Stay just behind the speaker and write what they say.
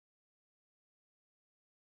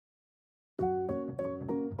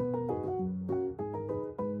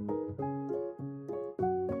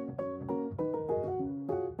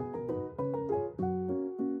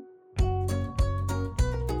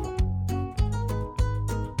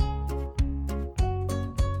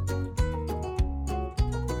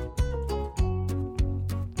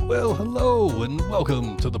Well, hello, and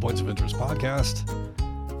welcome to the Points of Interest podcast.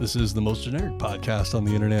 This is the most generic podcast on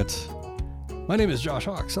the internet. My name is Josh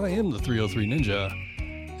Hawks. I am the 303 Ninja.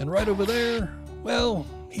 And right over there, well,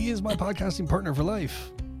 he is my podcasting partner for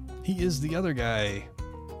life. He is the other guy.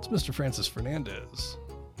 It's Mr. Francis Fernandez.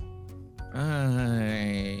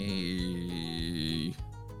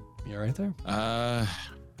 You all right there?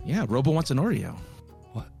 Yeah, Robo wants an Oreo.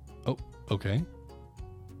 What? Oh, okay.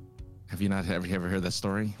 Have you ever heard that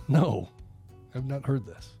story? No, I've not heard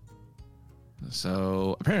this.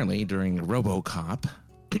 So apparently during RoboCop,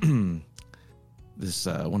 this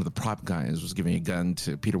one of the prop guys was giving a gun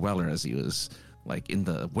to Peter Weller as he was like in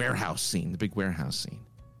the warehouse scene, the big warehouse scene,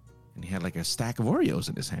 and he had like a stack of Oreos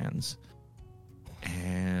in his hands.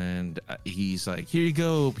 And he's like, "Here you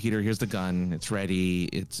go, Peter. Here's the gun. It's ready.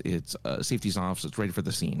 It's safety's off, so it's ready for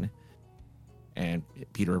the scene." And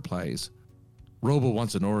Peter replies, "Robo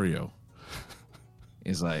wants an Oreo."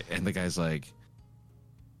 He's like, and the guy's like,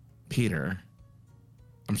 "Peter,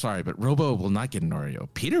 I'm sorry, but Robo will not get an Oreo.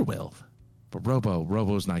 Peter will, but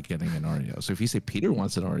Robo's not getting an Oreo. So if you say Peter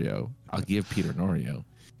wants an Oreo, I'll give Peter an Oreo."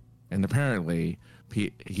 And apparently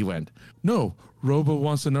he went, "No, Robo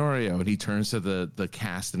wants an Oreo." And he turns to the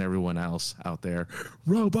cast and everyone else out there,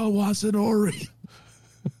 "Robo wants an Oreo."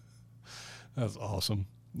 That's awesome.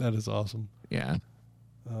 That is awesome. Yeah.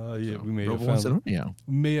 Yeah, So we may Robo have found wants an Oreo.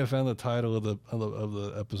 may have found the title of the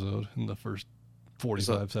episode in the first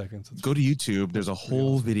 45 seconds. It's Go to YouTube. There's a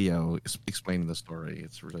whole video explaining the story.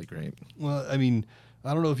 It's really great. Well, I mean,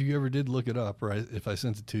 I don't know if you ever did look it up, or if I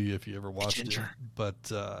sent it to you, if you ever watched it. But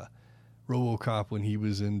RoboCop, when he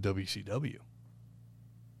was in WCW.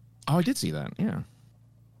 Oh, I did see that. Yeah.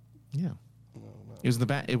 Yeah. It was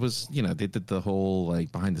it was, they did the whole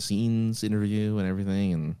like behind the scenes interview and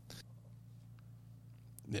everything. And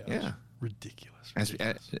yeah. Ridiculous.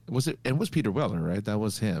 It was Peter Weller, right? That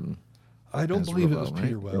was him. I don't believe Robo, it was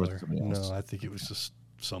Peter right? Weller. Was No, I think it was just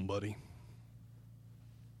somebody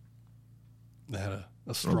that had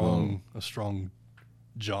a strong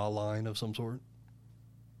jawline of some sort.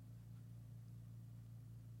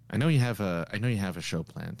 I know you have a show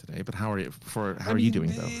planned today, but how are you doing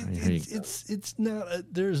though? It's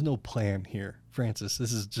not. There's no plan here, Francis.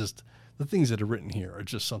 This is just the things that are written here are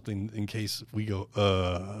just something in case we go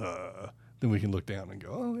then we can look down and go,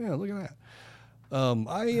 oh yeah, look at that.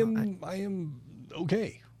 I am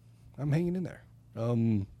okay. I'm hanging in there.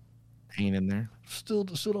 Hanging in there. Still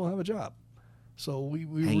don't have a job. So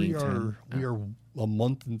we are a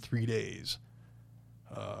month and 3 days,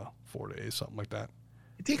 4 days, something like that.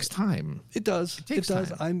 It takes time. It does. It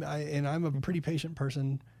does. Time. I'm a pretty patient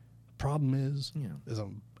person. Problem is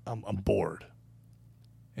I'm bored.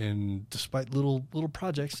 And despite little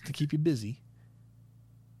projects to keep you busy,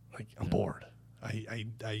 like I'm bored. I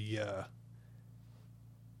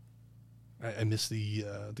miss the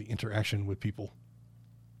interaction with people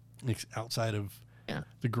outside of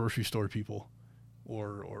the grocery store people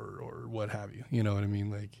or what have you. You know what I mean?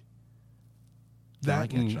 Like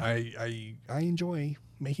that. And I enjoy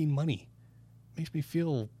making money. Makes me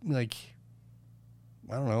feel like,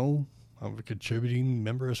 I don't know, I'm a contributing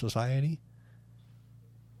member of society.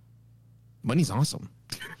 Money's awesome.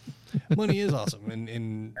 Money is awesome,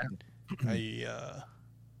 and I'd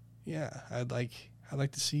like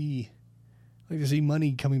to see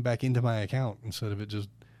money coming back into my account instead of it just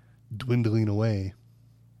dwindling away.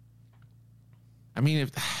 I mean, if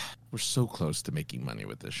we're so close to making money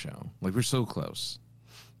with this show, like we're so close,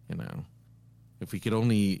 if we could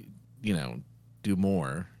only, do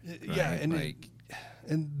more. Yeah. Right?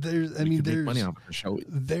 And there's money off the show.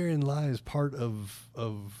 Therein lies part of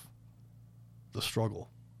the struggle,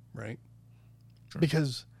 right? Sure.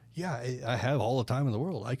 Because I have all the time in the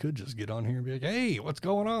world. I could just get on here and be like, "Hey, what's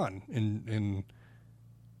going on?" and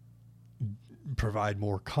provide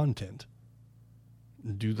more content.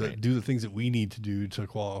 Do the things that we need to do to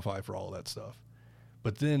qualify for all that stuff.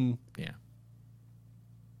 But then,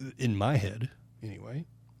 in my head, anyway,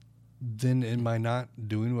 then am I not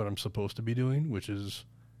doing what I'm supposed to be doing, which is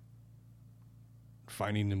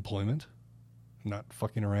finding employment, not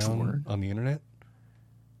fucking around on the internet?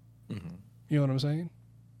 Mm-hmm. You know what I'm saying?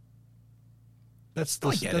 That's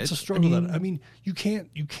a struggle. I mean, you can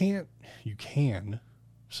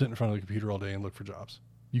sit in front of the computer all day and look for jobs.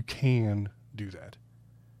 You can do that,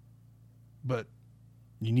 but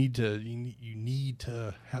you need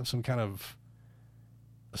to have some kind of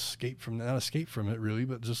not escape from it really,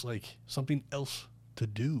 but just like something else to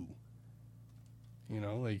do.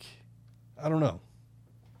 Like, I don't know.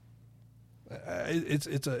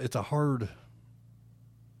 It's a hard.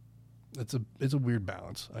 It's a weird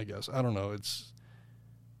balance, I guess. I don't know.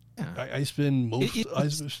 I spend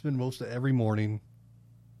most of every morning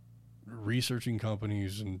researching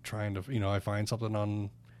companies and trying to, I find something on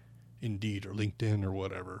Indeed or LinkedIn or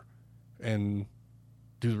whatever, and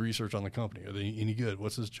do the research on the company. Are they any good?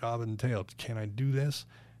 What's this job entail? Can I do this?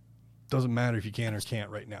 Doesn't matter if you can or can't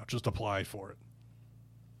right now. Just apply for it.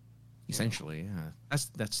 Essentially, yeah.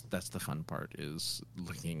 That's the fun part, is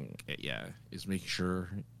looking at, is making sure,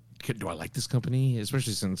 do I like this company?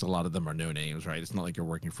 Especially since a lot of them are no names, right? It's not like you're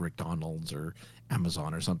working for McDonald's or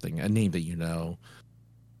Amazon or something, a name that you know,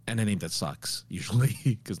 and a name that sucks usually,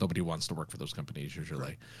 because nobody wants to work for those companies usually.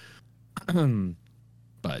 Right.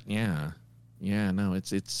 But no,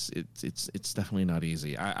 it's definitely not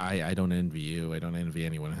easy. I don't envy you. I don't envy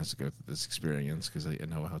anyone who has to go through this experience, because I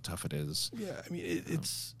know how tough it is. Yeah, I mean,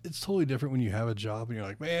 it's totally different when you have a job and you're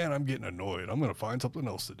like, man, I'm getting annoyed. I'm going to find something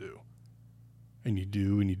else to do. And you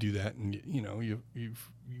do that, and you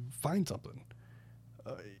find something.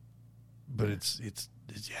 But it's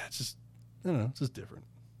just, I don't know, it's just different.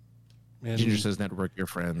 And Ginger says network your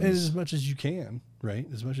friends as much as you can, right?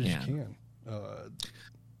 As much as you can.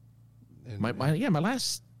 My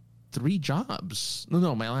last 3 jobs.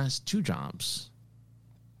 No, my last 2 jobs.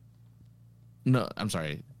 No, I'm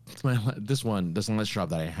sorry. This last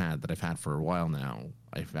job that I've had for a while now,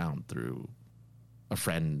 I found through a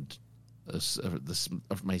friend.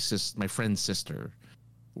 My friend's sister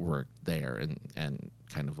worked there, and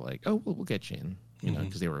kind of like, oh, we'll get you in,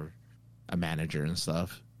 because they were a manager and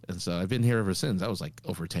stuff. And so I've been here ever since. That was like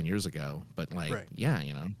over 10 years ago. But like, right.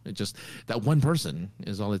 It just, that one person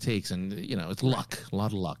is all it takes. And, it's luck, a lot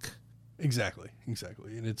of luck. Exactly.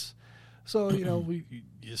 And it's, so, we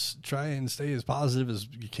just try and stay as positive as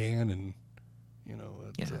you can. And,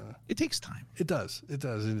 it takes time. It does.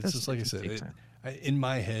 And it's just like I said, in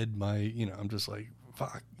my head, I'm just like,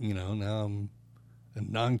 fuck, now I'm a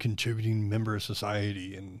non-contributing member of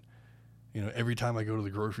society. And, every time I go to the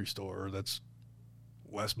grocery store, that's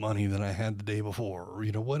less money than I had the day before, or,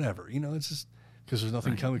 whatever. It's just because there's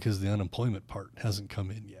nothing coming, because the unemployment part hasn't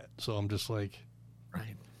come in yet. So I'm just like,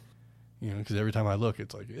 right. Because every time I look,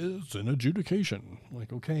 it's like, it's an adjudication. I'm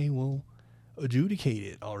like, okay, well, adjudicate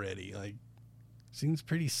it already. Like, seems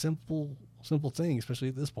pretty simple thing, especially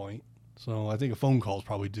at this point. So I think a phone call is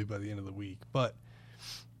probably due by the end of the week. But,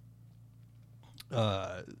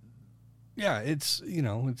 it's,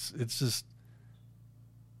 it's just,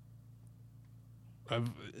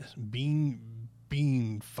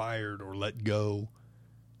 being fired or let go,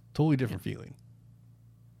 totally different feeling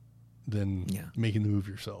than making the move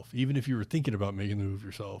yourself. Even if you were thinking about making the move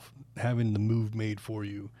yourself, having the move made for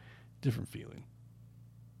you, different feeling.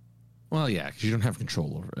 Well, yeah, because you don't have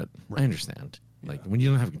control over it. Right. I understand. Like, when you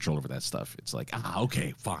don't have control over that stuff, it's like,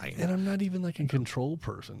 okay, fine. And I'm not even like a control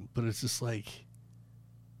person, but it's just like,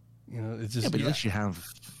 it's just. Yeah, but at least you have,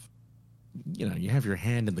 you have your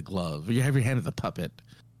hand in the glove, you have your hand in the puppet,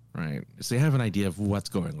 right? So you have an idea of what's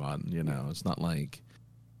going on, It's not like,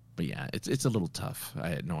 but yeah, it's a little tough.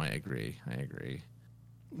 I agree.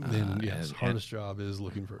 Then, hardest job is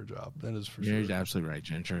looking for a job. That is for sure. You're absolutely right,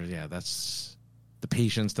 Ginger. Yeah, that's the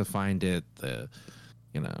patience to find it, the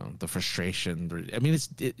frustration. I mean,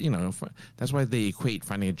 that's why they equate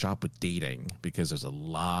finding a job with dating, because there's a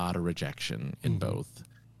lot of rejection in both.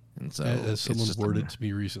 And so, as someone worded to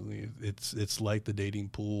me recently, it's like the dating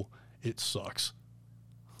pool. It sucks.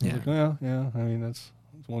 Yeah. Like, well, yeah. I mean, that's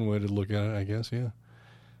one way to look at it, I guess. Yeah.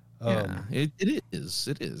 It is.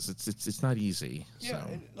 It's not easy. Yeah.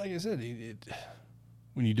 So. Like I said,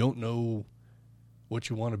 when you don't know what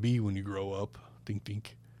you want to be when you grow up,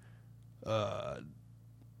 think,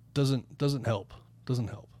 doesn't help. Doesn't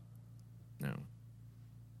help. No.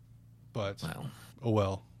 But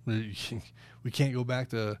well. We can't go back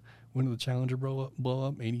to when did the Challenger blow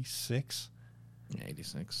up? 86? Yeah,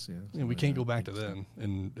 86, yeah. Yeah, we can't go back to then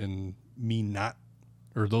and me not,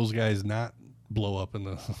 or those guys not blow up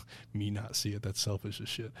and me not see it. That's selfish as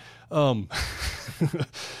shit. But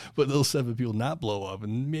those 7 people not blow up,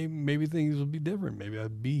 and maybe things would be different. Maybe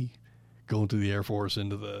I'd be going to the Air Force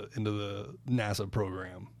into the NASA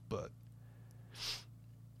program. But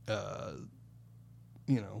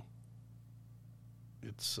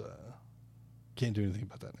it's can't do anything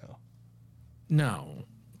about that now. No.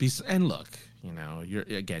 And look,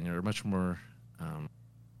 you're much more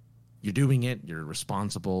you're doing it, you're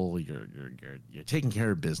responsible, you're taking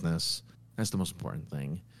care of business. That's the most important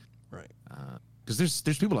thing. Right. Because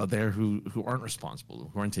there's people out there who aren't responsible,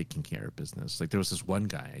 who aren't taking care of business. Like, there was this one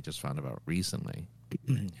guy I just found about recently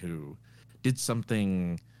who did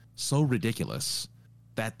something so ridiculous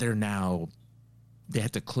that they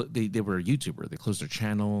had to they were a YouTuber. They closed their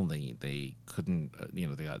channel. They couldn't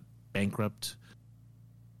they got bankrupt.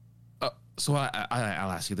 So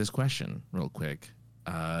I'll ask you this question real quick.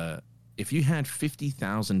 If you had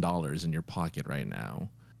 $50,000 in your pocket right now,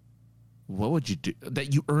 what would you do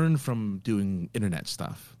that you earn from doing internet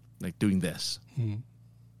stuff, like doing this?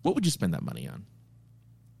 What would you spend that money on?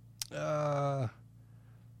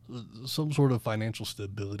 Some sort of financial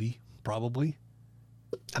stability, probably.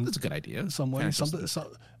 That's a good idea. Some way,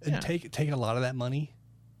 and take a lot of that money,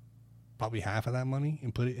 probably half of that money,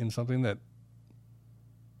 and put it in something that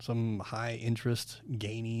some high interest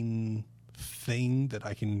gaining thing that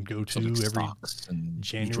I can go to every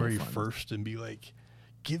January 1st and be like,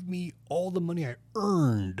 give me all the money I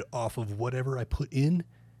earned off of whatever I put in,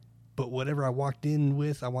 but whatever I walked in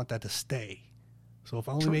with, I want that to stay. So if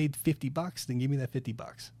I only made $50, then give me that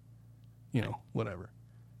 $50. You know, whatever.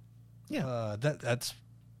 Yeah. That's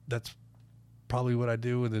probably what I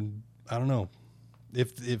do. And then I don't know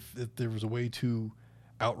if there was a way to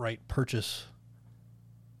outright purchase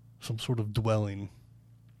some sort of dwelling.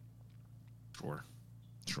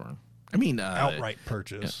 Sure. I mean, outright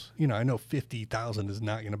purchase. Yeah. You know, I know 50,000 is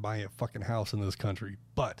not going to buy a fucking house in this country,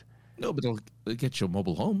 but no, but it'll get you a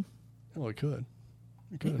mobile home. Oh, it could.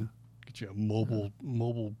 Get you a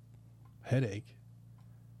mobile headache.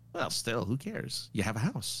 Well, still, who cares? You have a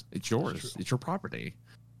house. It's yours. It's your property.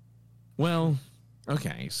 Well,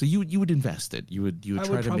 okay. So you would invest it. You would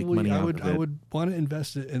try to make money out of it. I would want to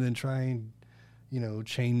invest it and then try and, you know,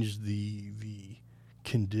 change the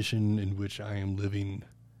condition in which I am living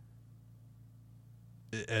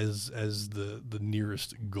as the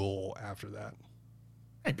nearest goal after that.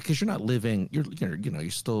 Right, because you're not living. You're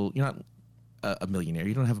not a millionaire.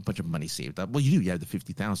 You don't have a bunch of money saved up. Well, you do. You have the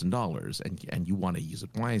 $50,000, and you want to use it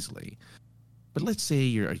wisely. But let's say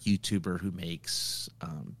you're a YouTuber who makes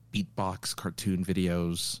beatbox cartoon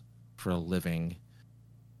videos for a living.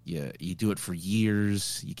 You do it for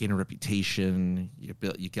years. You gain a reputation. You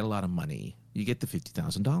get a lot of money. You get the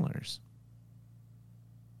 $50,000,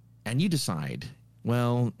 and you decide,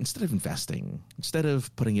 well, instead of investing, instead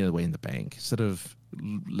of putting it away in the bank, instead of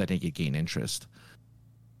letting it gain interest,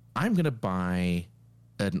 I'm going to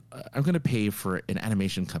pay for an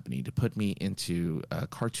animation company to put me into a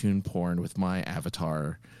cartoon porn with my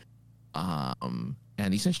avatar, and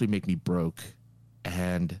essentially make me broke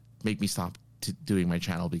and make me stop doing my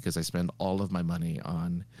channel because I spend all of my money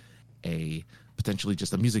on potentially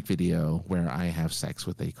just a music video where I have sex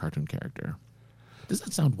with a cartoon character. Does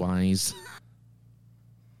that sound wise?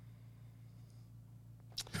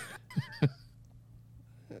 I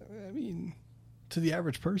mean, to the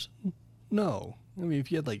average person, no. I mean,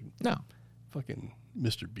 if you had fucking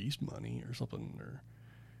Mr. Beast money or something, or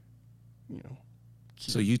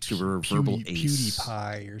so YouTuber Verbal Ace,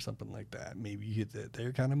 PewDiePie or something like that, maybe you get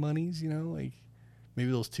their kind of monies. Like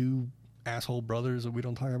maybe those two asshole brothers that we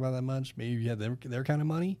don't talk about that much. Maybe you had their kind of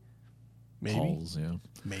money. Maybe, Pauls, yeah,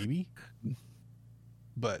 maybe.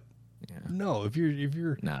 But no, if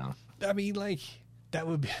you're no, I mean, like that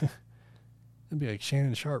would be. It'd be like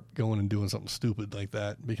Shannon Sharp going and doing something stupid like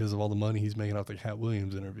that because of all the money he's making off the Cat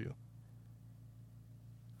Williams interview.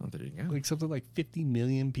 Oh, there you go. Like something like 50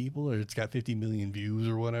 million people, or it's got 50 million views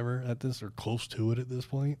or whatever at this, or close to it at this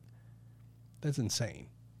point. That's insane.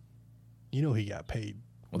 You know he got paid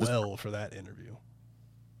well for that interview.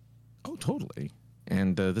 Oh, totally.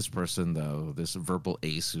 And this person, though, this Verbal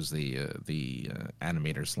Ace, who's the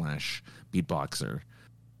animator / beatboxer,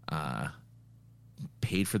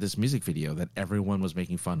 paid for this music video that everyone was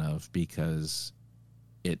making fun of because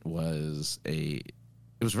it was a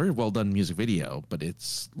very well done music video, but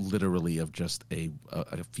it's literally of just a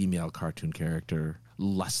female cartoon character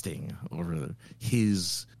lusting over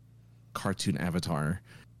his cartoon avatar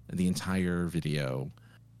the entire video,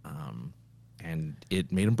 and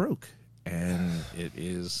it made him broke. And it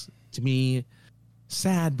is, to me,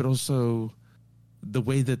 sad, but also the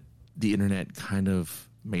way that the internet kind of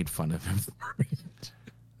made fun of him for it.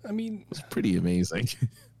 I mean, it's pretty amazing.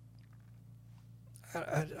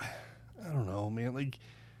 I don't know, man. Like,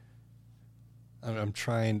 I'm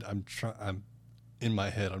in my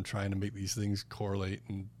head, I'm trying to make these things correlate,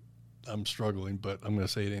 and I'm struggling, but I'm going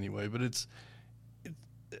to say it anyway. But it's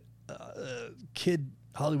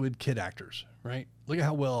Hollywood kid actors, right? Look at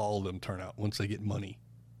how well all of them turn out once they get money.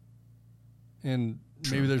 And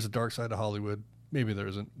maybe there's a dark side of Hollywood. Maybe there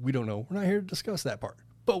isn't. We don't know. We're not here to discuss that part.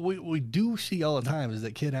 But we do see all the time is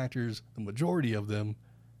that kid actors, the majority of them,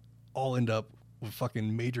 all end up with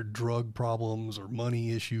fucking major drug problems or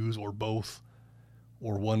money issues or both,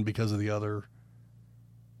 or one because of the other.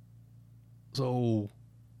 So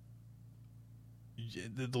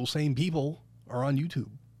those same people are on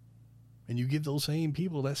YouTube. And you give those same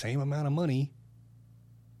people that same amount of money,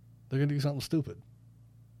 they're going to do something stupid.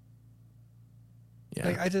 Yeah.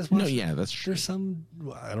 Like I just watched, that's true. There's some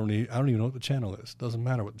I don't even know what the channel is. Doesn't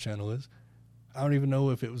matter what the channel is. I don't even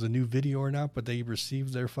know if it was a new video or not, but they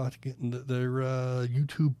received their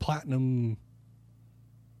YouTube platinum.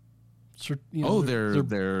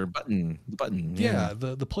 Their button. Yeah,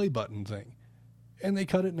 the play button thing, and they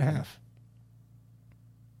cut it in half.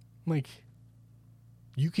 Like,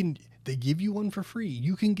 they give you one for free.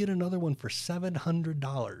 You can get another one for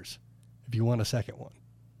 $700 if you want a second one.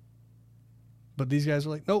 But these guys are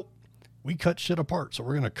like, nope, we cut shit apart, so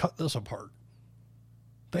we're going to cut this apart.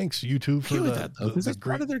 Thanks, YouTube, for that, though, because that's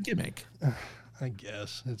part of their gimmick. I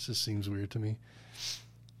guess. It just seems weird to me.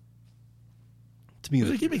 To me,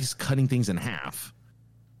 the gimmick is cutting things in half.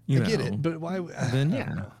 I get it, but why? Then, I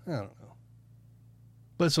don't know.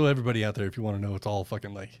 But so everybody out there, if you want to know, it's all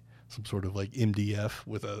fucking like some sort of like MDF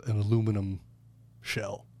with an aluminum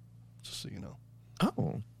shell, just so you know.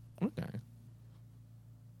 Oh, okay.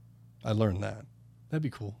 I learned that. That'd be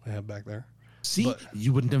cool to have back there. See,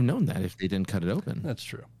 you wouldn't have known that if they didn't cut it open. That's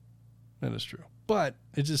true. That is true. But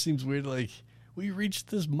it just seems weird. Like, we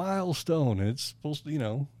reached this milestone, and it's supposed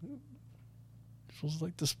to, supposed to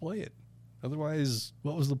like display it. Otherwise,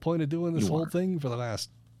 what was the point of doing this whole thing for the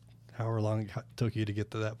last however long it took you to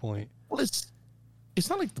get to that point? Well, it's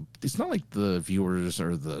not like the viewers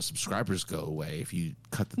or the subscribers go away if you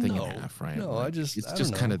cut the thing in half, right? No, like, it's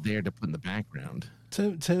just kind of there to put in the background.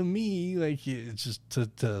 To me, like, it's just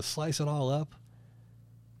to slice it all up.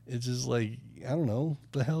 It's just like, I don't know,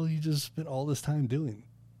 the hell you just spent all this time doing.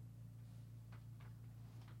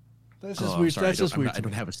 That's just weird. Sorry, that's just weird. I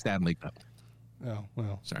don't have a Stanley Cup. Oh,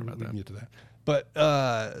 well, sorry about we that. can get to that. But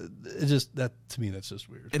it just, that to me, that's just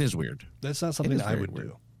weird. It is weird. That's not something I would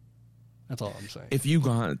do. That's all I'm saying. If you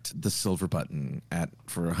got the silver button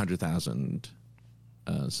for 100,000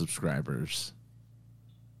 subscribers,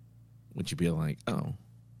 would you be like, oh?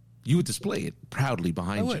 You would display it proudly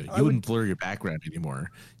behind you. You wouldn't blur your background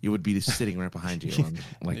anymore. You would be sitting right behind you on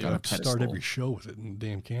on a pedestal. Start every show with it in the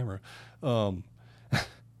damn camera.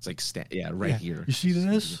 It's like here. You see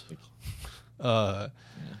this? I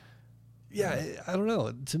don't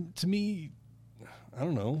know. To me, I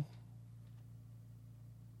don't know.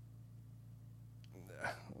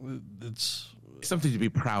 It's something to be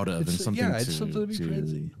proud of, and something. Yeah, it's something to be proud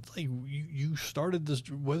of. Like you started this,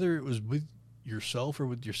 whether it was with yourself or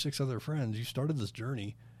with your 6 other friends, you started this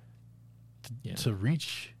journey to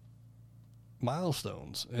reach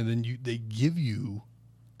milestones, and then they give you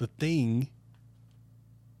the thing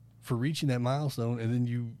for reaching that milestone, and then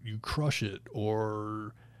you crush it,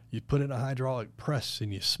 or you put it in a hydraulic press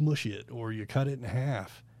and you smush it, or you cut it in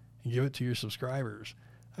half and give it to your subscribers.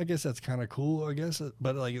 I guess that's kind of cool, I guess.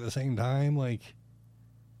 But like at the same time, like,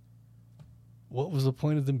 what was the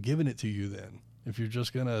point of them giving it to you then if you're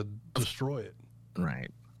just going to destroy it? Right.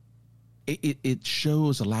 It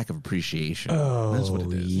shows a lack of appreciation. Oh, that's what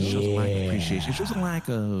it is. It shows a lack of appreciation. It shows a lack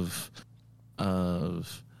of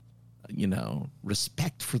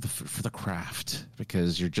respect for the craft,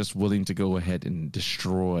 because you're just willing to go ahead and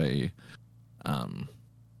destroy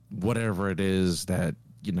whatever it is that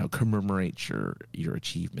commemorates your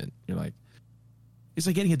achievement. You're like, it's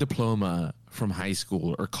like getting a diploma from high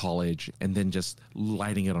school or college and then just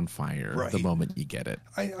lighting it on fire the moment you get it.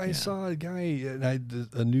 I saw a guy, and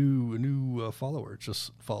a new follower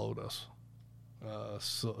just followed us.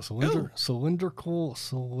 Cylindrical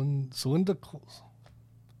something.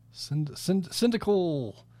 Cynical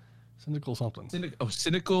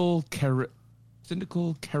Caroliner.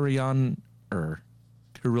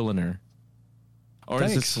 Or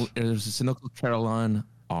is it Cynical Caroline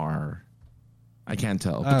R? I can't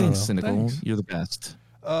tell. But thanks, Cynical. Thanks. You're the best.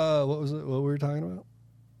 What was it? What were we talking about?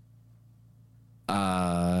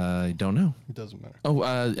 I don't know. It doesn't matter.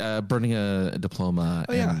 Oh, burning a diploma.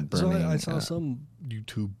 Oh, yeah. Burning, so I saw some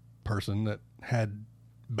YouTube person that had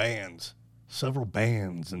bands, several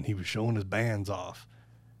bands, and he was showing his bands off,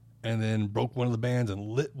 and then broke one of the bands and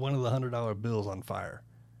lit one of the $100 bills on fire.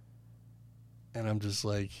 And I'm just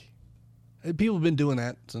like, people have been doing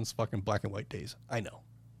that since fucking black and white days. I know.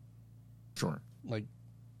 Sure. Like,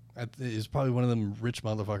 it's probably one of them rich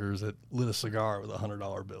motherfuckers that lit a cigar with a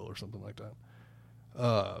 $100 bill or something like that.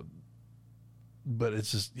 But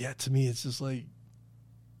it's just, to me, it's just like,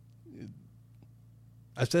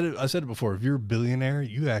 I said it before. If you're a billionaire,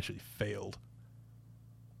 you actually failed,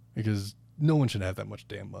 because no one should have that much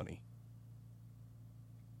damn money.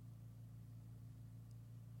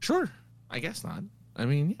 Sure. I guess not. I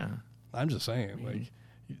mean, yeah. I'm just saying, like,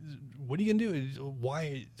 what are you going to do?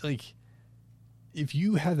 Why, like, if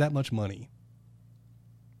you have that much money,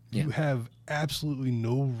 you have absolutely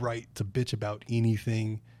no right to bitch about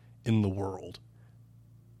anything in the world,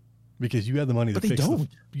 Because you have the money to fix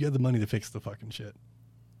you have the money to fix the fucking shit.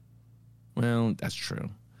 Well, that's true.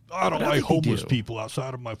 I don't like homeless people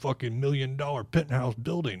outside of my fucking $1 million penthouse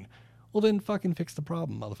building. Well, then fucking fix the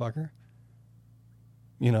problem, motherfucker.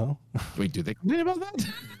 You know? Wait, do they complain about that?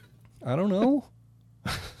 I don't know.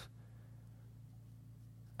 I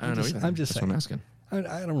don't know. I'm just saying. What I'm asking.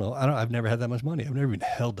 I don't know. I've never had that much money. I've never even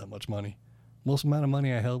held that much money. Most amount of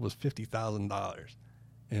money I held was $50,000.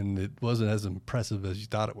 And it wasn't as impressive as you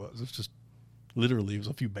thought it was. It's just literally, it was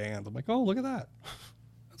a few bands. I'm like, oh, look at that.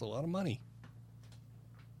 That's a lot of money.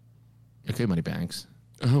 Okay, money bags.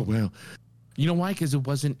 Oh, well. You know why? Because it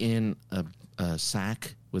wasn't in a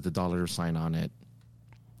sack with a dollar sign on it.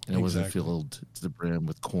 And it wasn't filled to the brim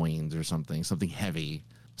with coins or something heavy,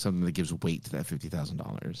 something that gives weight to that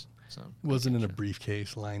 $50,000. So it wasn't in a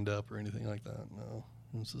briefcase lined up or anything like that. No.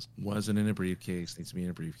 It was just, wasn't in a briefcase. Needs to be in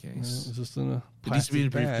a briefcase. It was just in a plastic It needs to be in a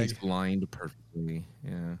briefcase, bag. lined perfectly.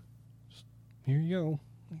 Yeah. Here you go.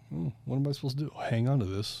 What am I supposed to do? Hang on to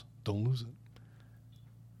this. Don't lose it.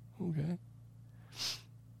 Okay.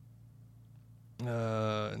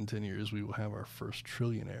 In 10 years, we will have our first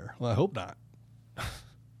trillionaire. Well, I hope not.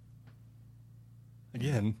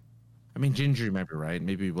 Again. I mean, Ginger, you might be right.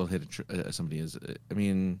 Maybe we'll hit somebody is. I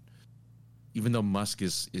mean, even though Musk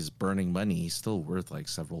is burning money, he's still worth like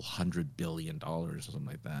several $100 billion or something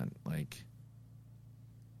like that. Like,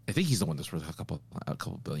 I think he's the one that's worth a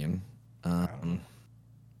couple billion. I don't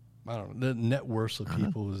know. The net worth of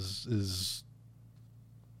people is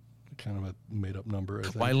kind of a made up number. I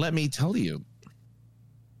think. Why? Let me tell you.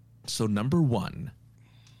 So number one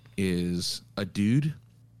is a dude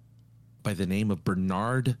by the name of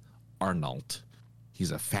Bernard Arnault.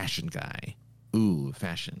 He's a fashion guy. Ooh,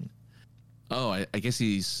 fashion. Oh, I guess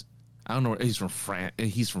he's. I don't know. He's from France.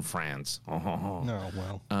 He's from France. Oh,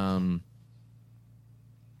 well.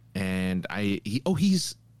 And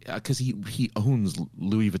he's because he owns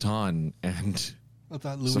Louis Vuitton and I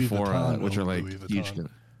thought Louis Sephora, Vuitton which are like huge.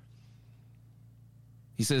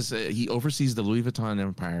 He says he oversees the Louis Vuitton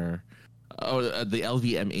empire, the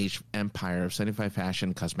LVMH empire of 75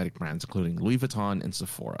 fashion cosmetic brands, including Louis Vuitton and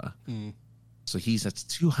Sephora. Mm. So he's at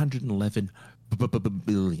 $211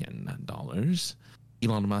 billion.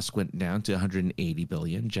 Elon Musk went down to 180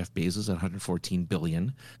 billion. Jeff Bezos at 114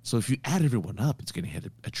 billion. So if you add everyone up, it's going to hit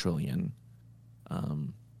a trillion,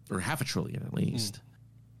 or half a trillion at least.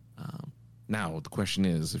 Now the question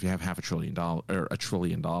is, if you have $500 billion or $1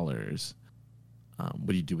 trillion, what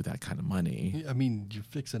do you do with that kind of money? I mean, you're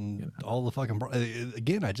fixing all the fucking.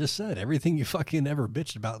 Again, I just said everything you fucking ever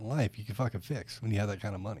bitched about in life, you can fucking fix when you have that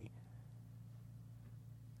kind of money.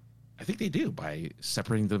 I think they do by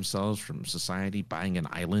separating themselves from society, buying an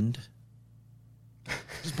island.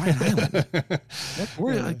 Just buy an island. That's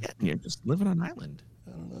where again, you're just living on an island.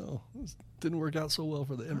 I don't know. It didn't work out so well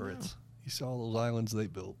for the Emirates. You saw those islands they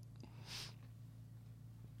built.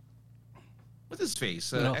 With his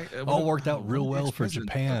face, all worked out real well for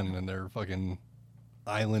Japan and their fucking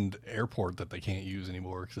island airport that they can't use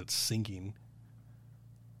anymore because it's sinking.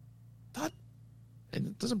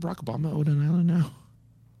 Doesn't Barack Obama own an island now?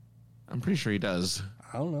 I'm pretty sure he does.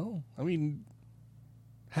 I don't know. I mean,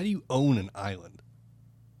 how do you own an island?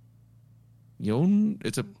 You own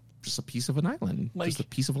just a piece of an island, like, just a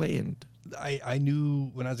piece of land. I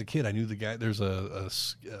knew when I was a kid. I knew the guy. There's a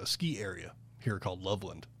ski area here called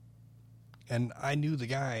Loveland, and I knew the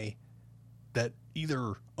guy that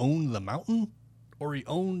either owned the mountain or he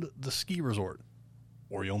owned the ski resort,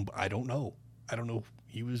 or he owned. I don't know.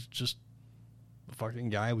 He was just the fucking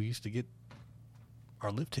guy we used to get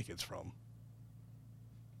our lift tickets from.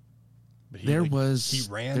 But he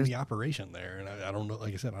ran the operation there, and I don't know.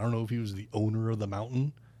 Like I said, I don't know if he was the owner of the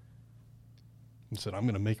mountain and said, "I'm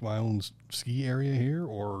going to make my own ski area here,"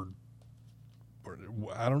 or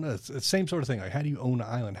I don't know. It's the same sort of thing. Like, how do you own an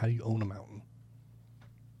island? How do you own a mountain?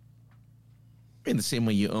 In the same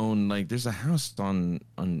way you own, like, there's a house in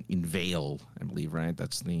Vail, I believe, right?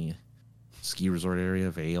 That's the ski resort area,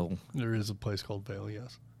 Vail. There is a place called Vail,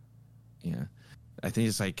 yes. Yeah. I think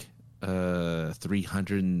it's like a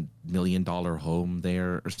 $300 million home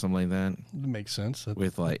there or something like that. It makes sense.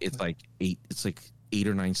 With it's like 8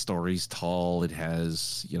 or 9 stories tall. It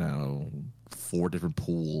has 4 different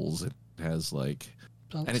pools. It has and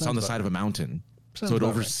it's on the side of a mountain, so it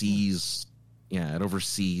oversees. Right. Yeah, it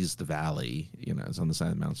oversees the valley. It's on the side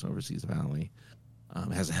of the mountain, so it oversees the valley.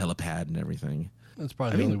 It has a helipad and everything. That's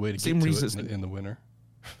probably the only way to get to it in the winter.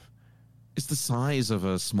 It's the size of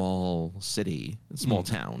a small city, a small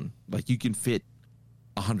town. Like, you can fit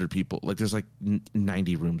 100 people. Like, there's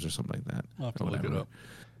 90 rooms or something like that. I'll have to look it up.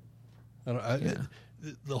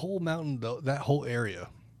 The whole mountain, that whole area,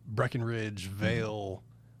 Breckenridge, Vail,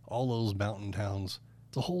 all those mountain towns.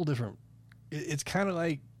 It's a whole different. It's kind of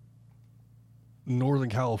like Northern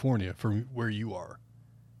California from where you are.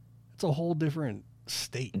 It's a whole different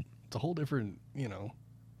state. It's a whole different,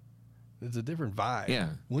 it's a different vibe. Yeah.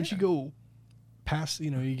 Once you go past,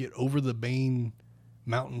 you get over the main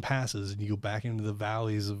mountain passes and you go back into the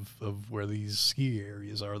valleys of where these ski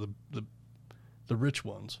areas are, the rich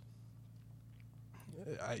ones.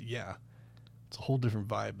 It's a whole different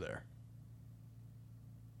vibe there.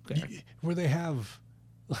 Okay. Where they have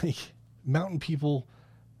like mountain people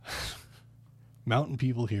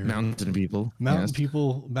here. Mountain people.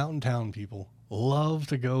 Mountain town people love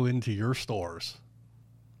to go into your stores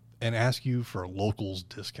and ask you for a locals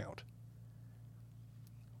discount.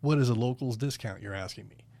 What is a locals discount, you're asking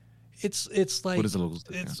me? It's like... What is a locals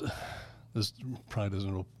discount? This probably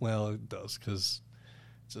doesn't... Well, it does, because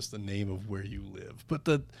it's just the name of where you live. But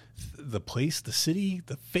the place, the city,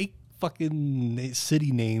 the fake fucking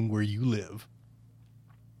city name where you live,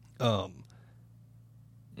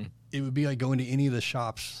 it would be like going to any of the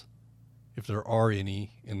shops, if there are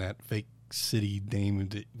any in that fake city name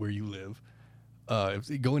where you live.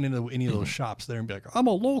 If going into any of those shops there and be like, I'm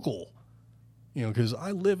a local, because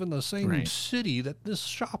I live in the same city that this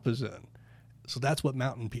shop is in. So that's what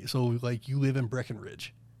mountain people. So like you live in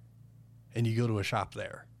Breckenridge, and you go to a shop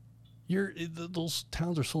there. Those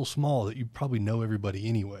towns are so small that you probably know everybody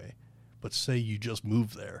anyway. But say you just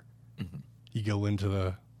moved there, you go into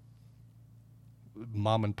the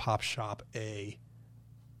mom and pop shop A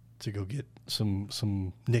to go get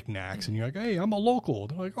some knickknacks, and you're like, hey, I'm a local.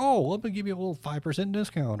 They're like, oh, let me give you a little 5%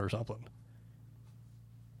 discount or something.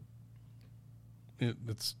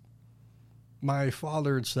 It's my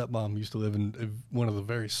father and stepmom used to live in one of the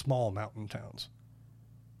very small mountain towns,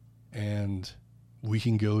 and we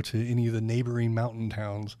can go to any of the neighboring mountain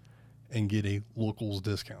towns and get a locals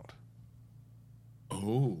discount.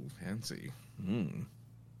 Oh, fancy.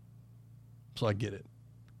 So I get it.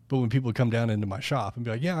 But when people come down into my shop and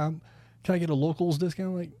be like, yeah, can I get a locals discount?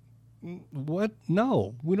 I'm like, what?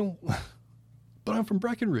 No, we don't. But I'm from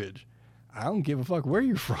Breckenridge. I don't give a fuck where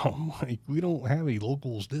you're from. Like, we don't have a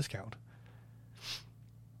locals discount.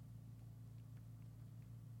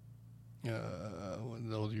 What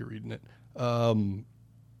else you're reading it?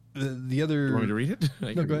 The other. You want me to read it?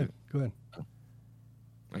 No, go ahead. Go ahead.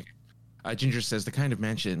 Okay. Ginger says that kind of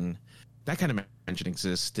mansion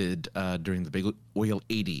existed during the big oil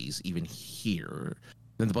 80s, even here.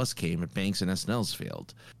 Then the bus came and banks and SNLs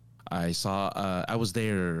failed. I was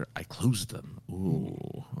there. I closed them. Ooh,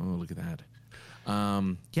 oh, look at that.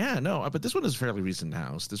 But this one is a fairly recent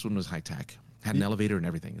house. This one was high tech. Had an elevator and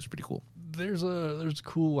everything. It was pretty cool. There's a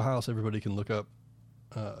cool house everybody can look up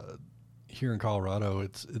here in Colorado.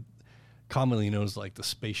 It's commonly known as like the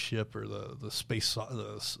spaceship or the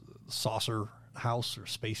saucer house or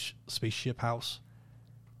spaceship house,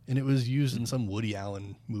 and it was used in some Woody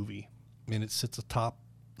Allen movie. And it sits atop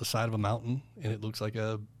the side of a mountain, and it looks like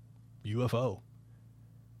a UFO,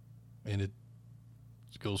 and it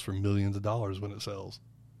goes for millions of dollars when it sells.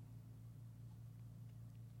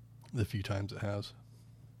 The few times it has.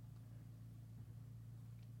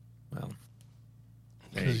 Well,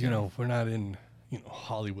 because we're not in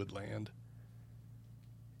Hollywood land.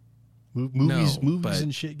 Movies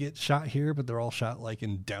and shit get shot here, but they're all shot like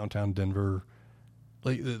in downtown Denver,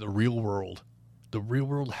 like the real world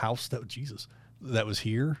house that was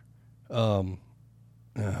here. Go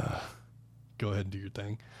ahead and do your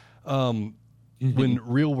thing. When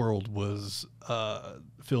Real World was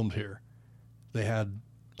filmed here, they had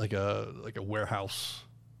like a warehouse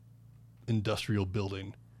industrial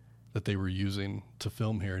building that they were using to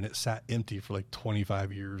film here, and it sat empty for like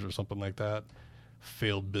 25 years or something like that.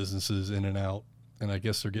 Failed businesses in and out, and I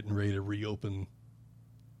guess they're getting ready to reopen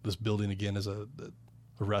this building again as a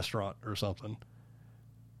restaurant or something.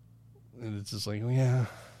 And it's just like, yeah,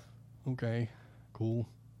 okay, cool.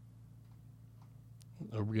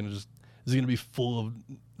 Are we gonna is it gonna be full of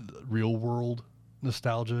Real World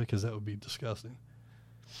nostalgia? Because that would be disgusting.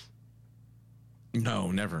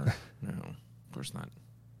 No, never. No, of course not.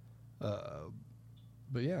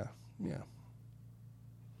 But yeah.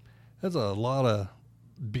 That's a lot of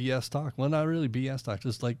BS talk. Well, not really BS talk,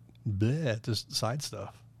 just like bleh, just side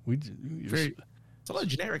stuff. It's a lot of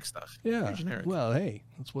generic stuff. Yeah. Very generic. Well, hey,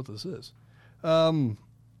 that's what this is.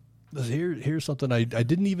 Here's something I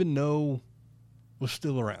didn't even know was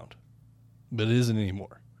still around, but it isn't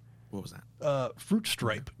anymore. What was that? Fruit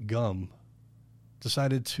Stripe gum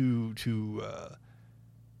decided to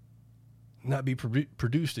not be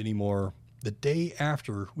produced anymore the day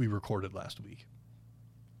after we recorded last week,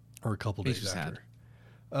 or a couple days after.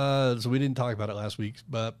 So we didn't talk about it last week,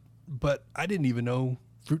 but I didn't even know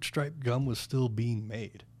Fruit Stripe gum was still being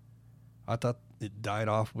made. I thought it died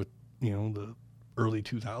off with, the early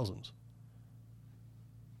 2000s.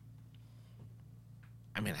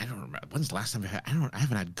 I mean, I don't remember. When's the last time I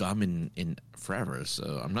haven't had gum in forever,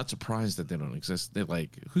 so I'm not surprised that they don't exist. They're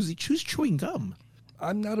like, who's chewing gum?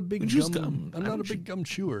 I'm not a big gum. I'm not a big gum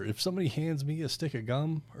chewer. If somebody hands me a stick of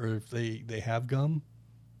gum, or if they have gum,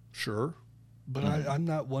 sure. But I'm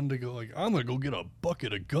not one to go like, I'm gonna go get a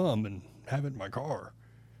bucket of gum and have it in my car.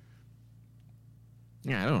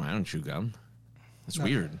 Yeah, I don't chew gum. It's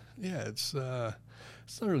weird. Yeah, it's not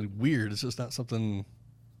really weird. It's just not something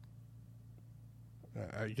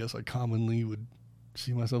I guess I commonly would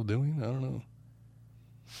see myself doing. I don't know.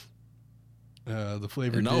 The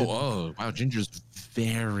flavor. Oh wow! Ginger's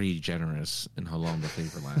very generous in how long the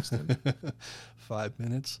flavor lasted. 5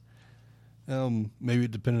 minutes. Maybe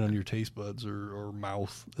depending on your taste buds or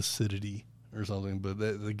mouth acidity or something. But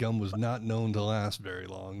the gum was not known to last very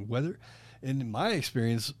long. In my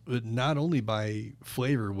experience, not only by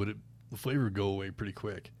flavor the flavor would go away pretty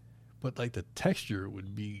quick, but like the texture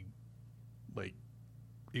would be like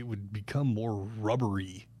it would become more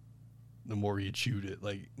rubbery the more you chewed it,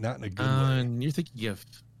 like not in a good way. And you're thinking of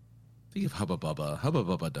Hubba Bubba. Hubba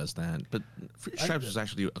Bubba does that, but Fruit Stripes is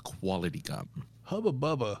actually a quality gum. Hubba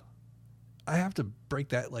Bubba, I have to break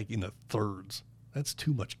that like into thirds. That's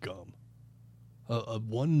too much gum.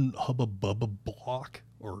 One Hubba Bubba block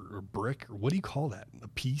or brick, or what do you call that? A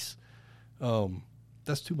piece?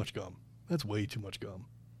 That's too much gum. That's way too much gum.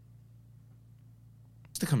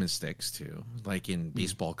 To come in sticks too, like in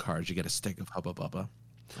baseball cards, you get a stick of Hubba Bubba.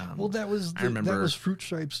 Well, that was Fruit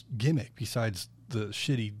Stripe's gimmick. Besides the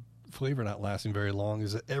shitty flavor not lasting very long,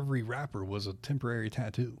 is that every wrapper was a temporary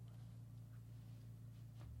tattoo.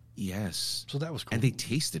 Yes, so that was cool, and they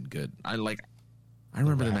tasted good. I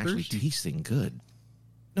remember them actually tasting good.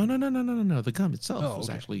 No. The gum itself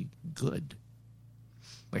was actually good.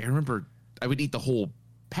 Like I remember, I would eat the whole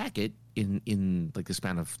packet in like the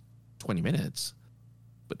span of 20 minutes.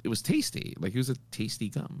 But it was tasty. Like, it was a tasty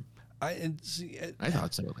gum. I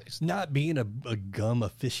thought so, at least. Not being a gum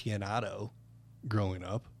aficionado growing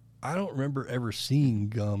up, I don't remember ever seeing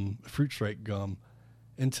Fruit Stripe gum,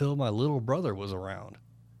 until my little brother was around.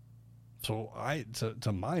 So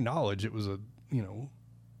to my knowledge, it was a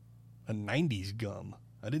 90s gum.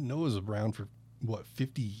 I didn't know it was around for,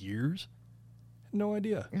 50 years? No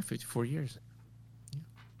idea. Yeah, 54 years. Yeah.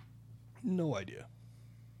 No idea.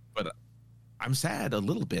 But I'm sad a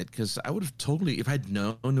little bit because I would have totally, if I'd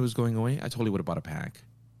known it was going away, I totally would have bought a pack.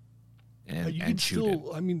 And chewed it.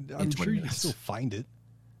 I mean, I'm sure you can still find it.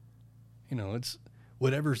 It's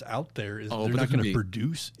whatever's out there is they're not going to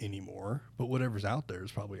produce anymore. But whatever's out there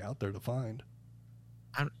is probably out there to find.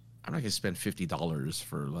 I'm not going to spend $50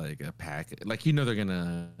 for like a pack. Like they're going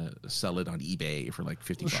to sell it on eBay for like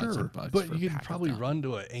 $50 or $100. But you could probably run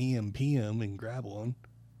to an AM PM and grab one.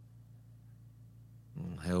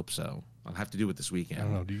 I hope so. I'll have to do it this weekend. I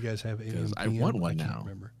don't know. Do you guys have AM? I want one now.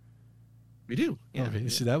 Remember? We do. Yeah. Okay.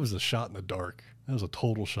 See, that was a shot in the dark. That was a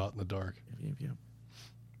total shot in the dark. Yeah.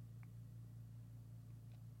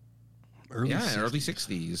 Early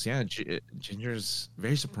 60s. Yeah, Ginger's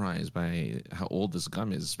very surprised by how old this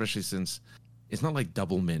gum is, especially since it's not like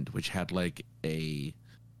Double Mint, which had like a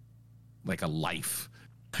life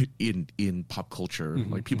in pop culture.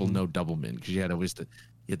 Mm-hmm, like people know Double Mint because you had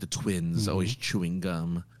the twins always chewing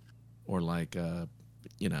gum, or like I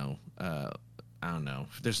don't know.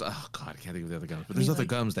 There's I can't think of the other gums, but there's other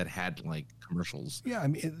gums that had like commercials. Yeah, I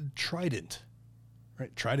mean Trident.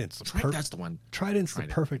 Right, Trident's that's the one. Trident's the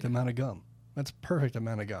perfect amount of gum. That's perfect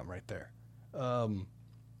amount of gum right there.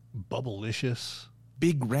 Bubblicious.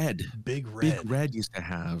 Big Red. Big Red used to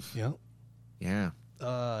have. Yep. Yeah.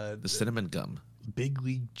 The cinnamon gum. Big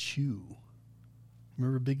League Chew.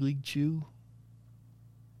 Remember Big League Chew?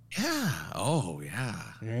 Yeah. Oh, yeah.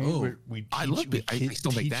 Right? Oh, I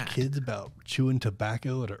still make that. Kids about chewing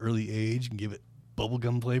tobacco at an early age and give it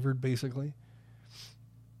bubblegum flavored, basically.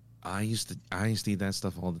 I used to eat that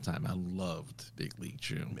stuff all the time. I loved Big League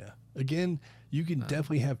Chew. Yeah. Again, you can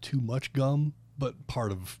definitely have too much gum, but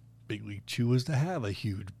part of Big League Chew is to have a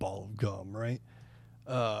huge ball of gum, right?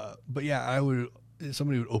 But yeah,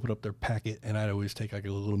 somebody would open up their packet and I'd always take like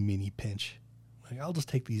a little mini pinch. Like, I'll just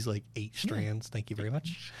take these like 8 strands. Thank you very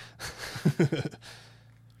much.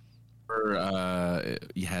 Or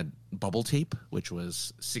you had bubble tape, which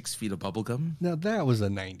was 6 feet of bubble gum. Now that was a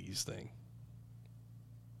 90s thing.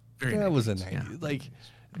 That was a 90s. Yeah. Like,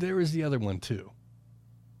 there was the other one too.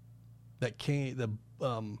 That came the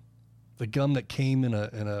gum that came in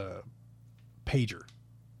a pager.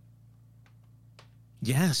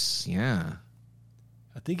 Yes, yeah.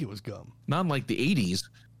 I think it was gum. Not like the 80s,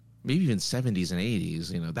 maybe even 70s and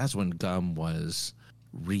 80s. You know, that's when gum was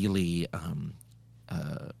really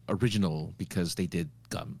original because they did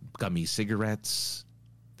gummy cigarettes.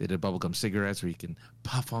 They did bubblegum cigarettes where you can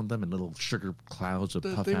puff on them and little sugar clouds would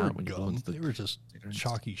puff out when you go into the. They were just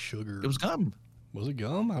chalky sugar. It was gum. Was it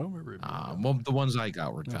gum? I don't remember. Well, the ones I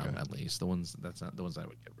got were gum, at least. The ones that's not the ones I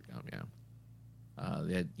would get were gum. Yeah.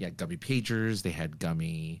 They had gummy pagers. They had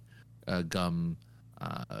gummy gum.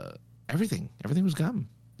 Everything. Everything was gum.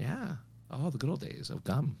 Yeah. Oh, the good old days of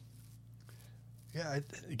gum. Yeah.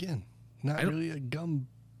 Again, not really a gum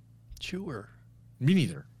chewer. Me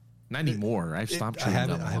neither. Not anymore. I've stopped chewing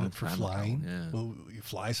gum. I have it for flying. Yeah. Well, you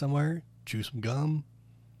fly somewhere, chew some gum.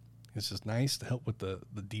 It's just nice to help with the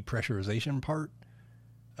depressurization part.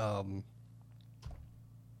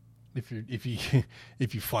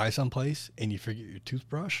 If you fly someplace and you forget your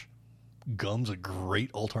toothbrush, gum's a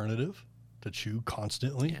great alternative to chew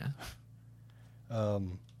constantly. Yeah.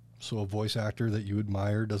 So a voice actor that you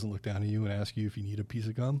admire doesn't look down at you and ask you if you need a piece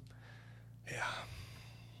of gum. Yeah.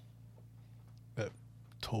 That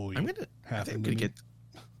totally happened to me.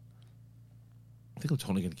 I think I'm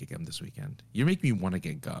totally going to get gum this weekend. You make me want to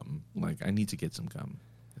get gum. Like, I need to get some gum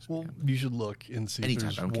this weekend. You should look and see if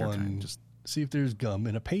there's one. See if there's gum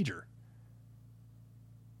in a pager.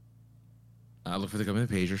 I'll look for the gum in a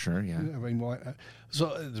pager, sure, yeah. I mean,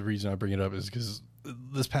 so the reason I bring it up is because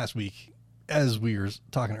this past week, as we were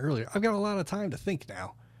talking earlier, I've got a lot of time to think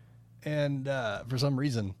now. And for some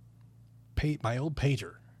reason, my old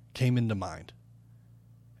pager came into mind.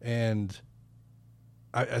 And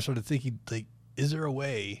I started thinking, like, is there a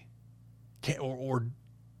way,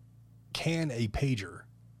 can a pager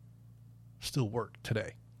still work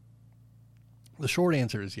today? The short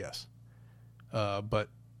answer is yes, but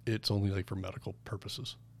it's only like for medical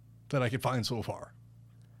purposes that I could find so far.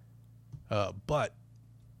 But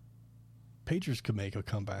pagers could make a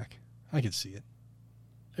comeback. I could see it.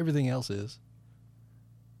 Everything else is.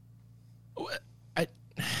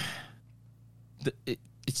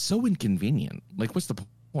 It's so inconvenient. Like, what's the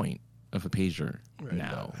point of a pager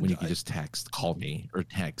now when you can just call me or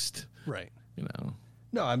text? Right. You know.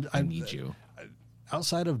 No, I need you.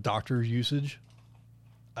 Outside of doctor usage,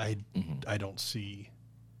 I don't see.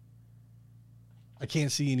 I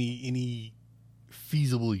can't see any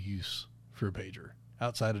feasible use for a pager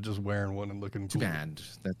outside of just wearing one and looking too cool. Bad.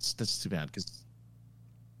 That's too bad because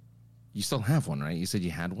you still have one, right? You said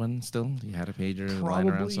you had one still. You had a pager lying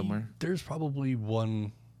around somewhere. There's probably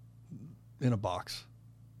one in a box.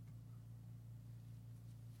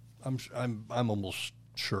 I'm almost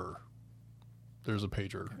sure there's a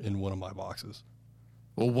pager in one of my boxes.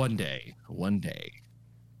 Well, one day.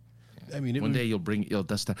 I mean, one day you'll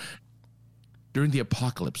dust that. During the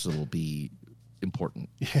apocalypse, it'll be important.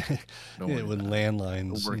 Yeah, when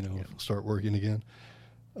landlines, start working again.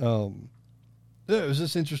 Yeah, it was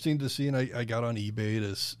just interesting to see, and I got on eBay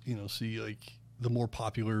to see like the more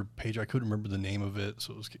popular page. I couldn't remember the name of it,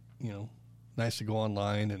 so it was nice to go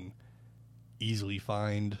online and easily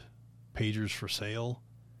find pagers for sale.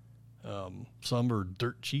 Some are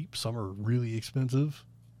dirt cheap, some are really expensive,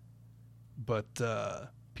 but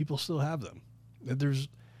people still have them.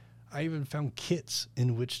 I even found kits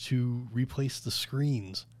in which to replace the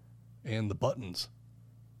screens and the buttons.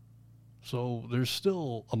 So there's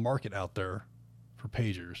still a market out there for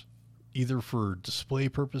pagers, either for display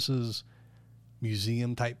purposes,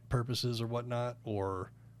 museum type purposes or whatnot,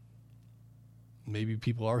 or maybe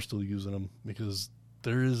people are still using them because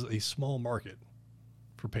there is a small market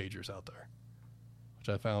for pagers out there, which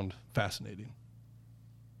I found fascinating.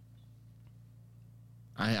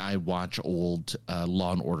 I watch old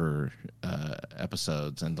Law and Order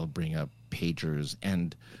episodes, and they'll bring up pagers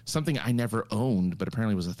and something I never owned, but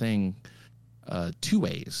apparently was a thing.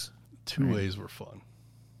 Two-ways. Two-ways were fun.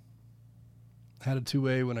 I had a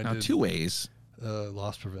two-way when I did two-ways.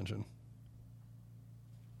 Loss prevention.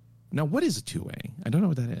 Now, what is a two-way? I don't know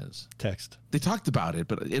what that is. Text. They talked about it,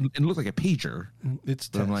 but it looked like a pager. It's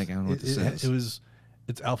text. But I'm like, I don't know what this is.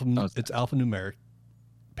 It's alphanumeric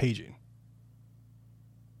paging.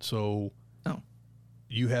 So,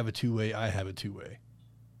 you have a two-way, I have a two-way.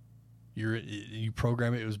 You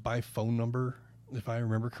program it. It was by phone number, if I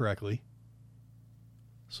remember correctly.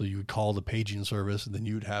 So you would call the paging service, and then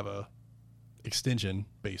you would have a extension,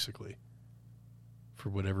 basically, for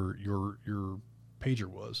whatever your pager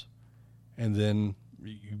was. And then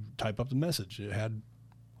you type up the message. It had,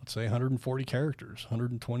 let's say, 140 characters,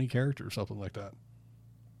 120 characters, something like that.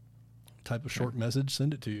 Type a short message,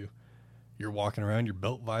 send it to you. You're walking around, your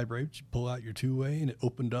belt vibrates, you pull out your two-way, and it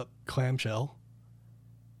opened up clamshell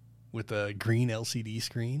with a green LCD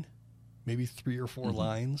screen. maybe 3 or 4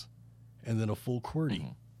 lines, and then a full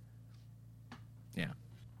QWERTY. Yeah.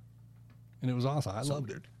 And it was awesome. I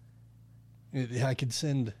loved it. I could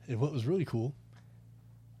send, and what was really cool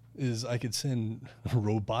is I could send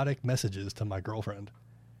robotic messages to my girlfriend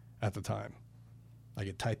at the time. I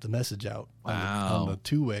could type the message out on the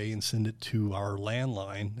two-way and send it to our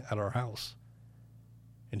landline at our house.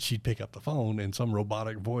 And she'd pick up the phone, and some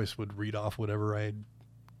robotic voice would read off whatever I had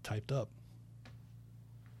typed up.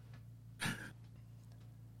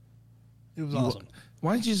 It was awesome.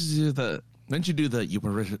 Why didn't you do the you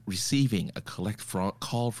were receiving a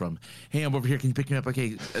call from, hey, I'm over here, can you pick me up?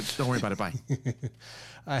 Okay, don't worry about it, bye.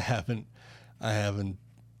 I haven't I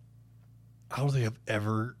don't think I've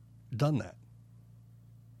ever done that.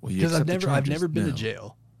 Well, because I've never been to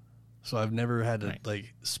jail, so I've never had to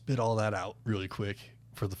like spit all that out really quick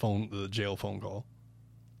for the jail phone call.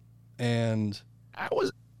 And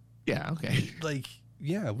like,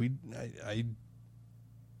 yeah,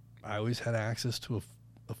 I always had access to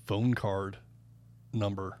a phone card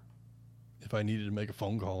number if I needed to make a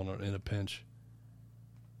phone call in a pinch.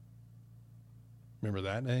 Remember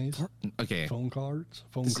that, days? Okay. Phone cards?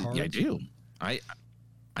 Yeah, I do.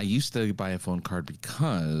 I used to buy a phone card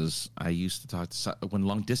because I used to talk to when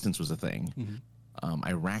long distance was a thing. Mm-hmm.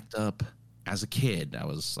 I racked up, as a kid, I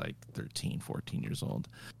was like 13, 14 years old.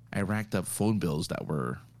 I racked up phone bills that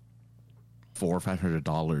were $400 or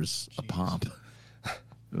 $500 a pop. I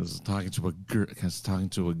was talking to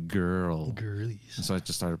a girl. Girlies. And so I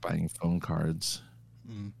just started buying phone cards.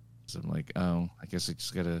 So I'm like, oh, I guess I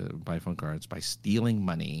just got to buy phone cards by stealing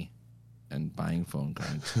money and buying phone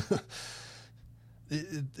cards.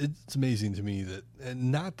 It's amazing to me that,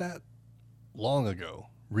 and not that long ago,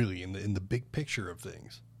 really, in the big picture of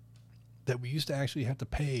things, that we used to actually have to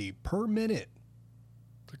pay per minute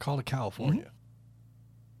to call to California,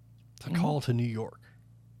 to call to New York.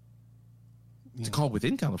 Call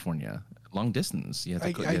within California, long distance.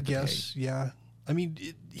 I guess, yeah. I mean,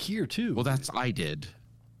 here too. Well, I did.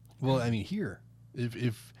 Well, I mean, here,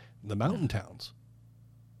 if the mountain towns,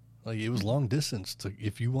 like it was long distance.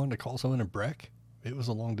 If you wanted to call someone in Breck, it was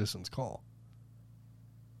a long distance call.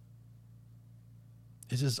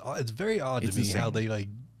 It's very odd to me how they like.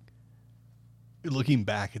 Looking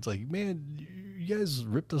back, it's like, man, you guys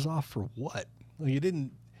ripped us off for what? Like it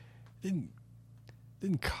didn't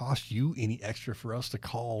cost you any extra for us to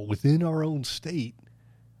call within our own state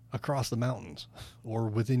across the mountains, or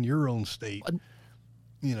within your own state.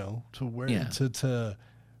 To where to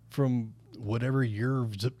from whatever your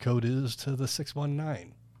zip code is to the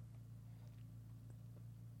 619.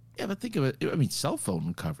 Yeah, but think of it. I mean, cell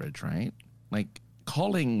phone coverage, right? Like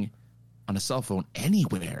calling on a cell phone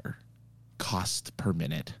anywhere cost per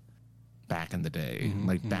minute back in the day,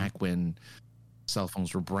 back when cell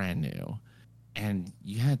phones were brand new, and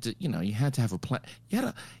you had to have a plan.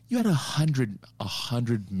 You had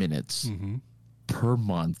 100 minutes per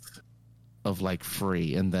month of like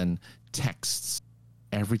free, and then texts.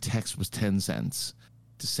 Every text was 10 cents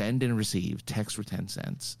to send and receive. Texts were 10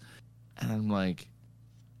 cents, and I'm like,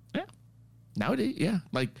 yeah. Nowadays, yeah,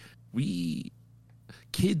 like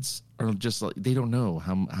kids are just like, they don't know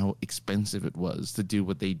how expensive it was to do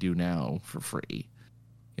what they do now for free.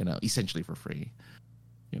 Essentially for free.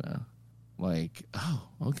 Like, oh,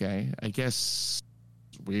 okay, I guess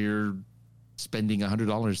we're spending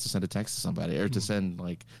 $100 to send a text to somebody, or to send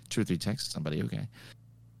like 2 or 3 texts to somebody. Okay.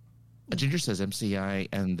 Ginger says MCI,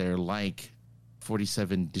 and they're like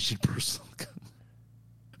 47-digit personal.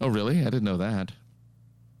 Oh, really? I didn't know that.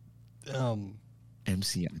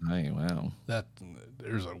 MCI. Wow.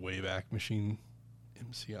 There's a Wayback Machine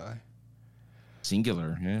MCI.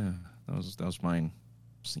 Singular. Yeah, that was mine.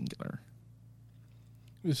 Singular.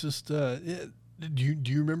 It's just. Do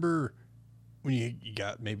you remember when you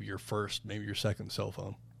got maybe your first, maybe your second cell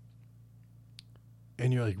phone,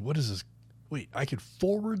 and you're like, what is this? Wait, I could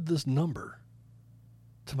forward this number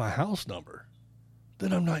to my house number.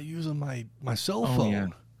 Then I'm not using my cell phone. Yeah.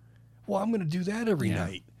 Well, I'm going to do that every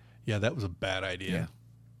night. Yeah, that was a bad idea.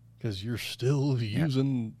 Because you're still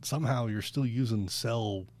using, somehow you're still using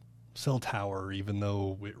cell tower, even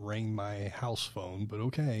though it rang my house phone, but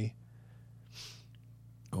okay.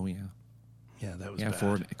 Oh, yeah. Yeah, that was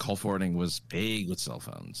bad. Call forwarding was big with cell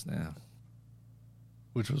phones. Yeah.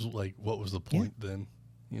 Which was like, what was the point then?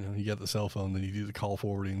 You got the cell phone, then you do the call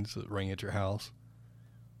forwarding to ring at your house.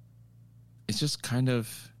 It's just kind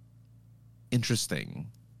of interesting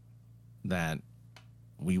that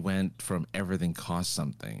we went from everything cost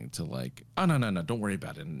something to like, oh, no, don't worry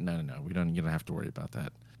about it. No, you don't have to worry about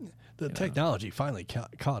that. The technology finally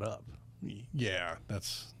caught up. Yeah,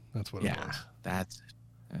 that's what it was. That's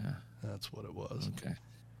what it was. Okay.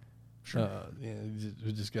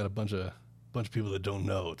 We just got a bunch of people that don't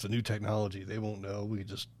know. It's a new technology. They won't know. We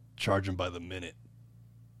just charge them by the minute.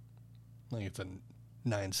 Like it's a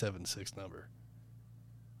 976 number.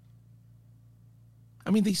 I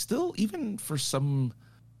mean, they still, even for some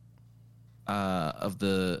of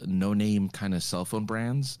the no-name kind of cell phone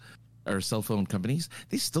brands or cell phone companies,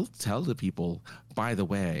 they still tell the people, by the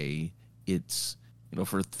way, it's,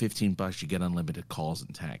 for $15 you get unlimited calls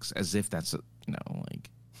and texts, as if that's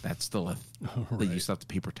that's still that you still have to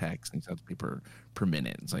pay per text and you still have to pay per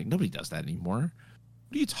minute. It's like nobody does that anymore.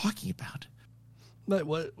 What are you talking about? But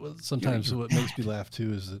what sometimes what makes me laugh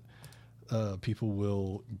too is that people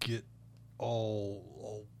will get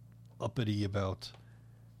all uppity about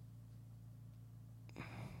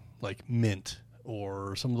like Mint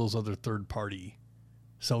or some of those other third-party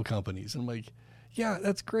cell companies. And I'm like, yeah,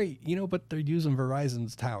 that's great, but they're using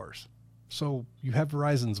Verizon's towers. So you have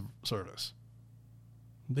Verizon's service.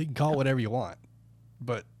 They can call whatever you want,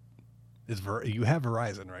 but you have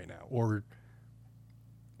Verizon right now, or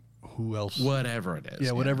who else? Whatever it is.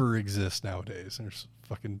 Yeah, whatever exists nowadays. There's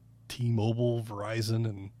fucking T-Mobile, Verizon,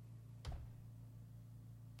 and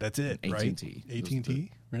that's it, AT&T. right?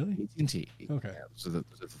 AT&T? Really? AT&T. Okay. Yeah, so the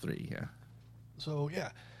three, yeah. So,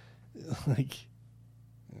 yeah.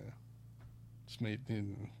 Just made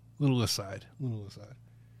little aside.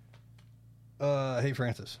 Hey,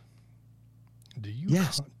 Francis. Do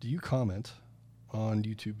you comment on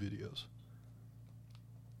YouTube videos?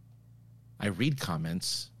 I read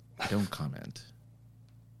comments. I don't comment.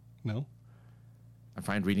 No? I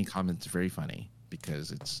find reading comments very funny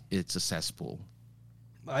because it's a cesspool.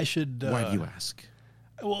 I should. Why do you ask?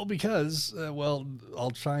 Well, because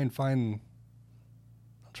I'll try and find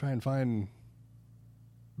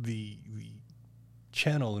the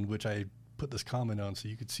channel in which I put this comment on, so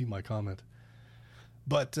you could see my comment.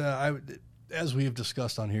 But as we have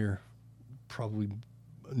discussed on here, probably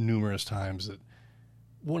numerous times, that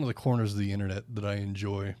one of the corners of the internet that I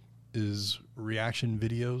enjoy is reaction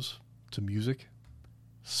videos to music,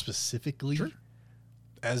 specifically. Sure.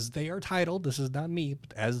 As they are titled, this is not me,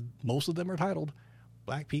 but as most of them are titled,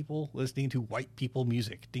 black people listening to white people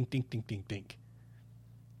music. Dink, dink, dink, dink, dink.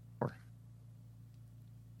 Sure.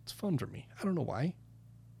 It's fun for me. I don't know why.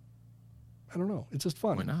 I don't know. It's just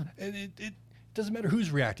fun. Why not? And it doesn't matter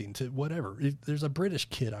who's reacting to whatever. There's a British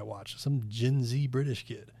kid I watch, some Gen Z British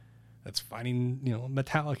kid that's finding,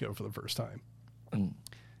 Metallica for the first time. Mm.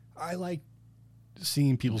 I like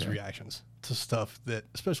seeing people's reactions to stuff that,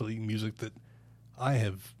 especially music that I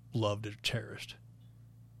have loved or cherished.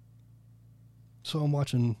 So I'm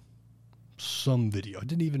watching some video. I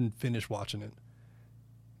didn't even finish watching it.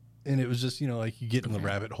 And it was just, like you get in the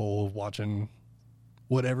rabbit hole of watching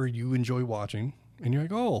whatever you enjoy watching. And you're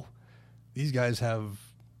like, oh, these guys have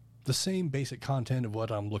the same basic content of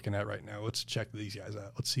what I'm looking at right now. Let's check these guys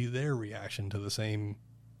out. Let's see their reaction to the same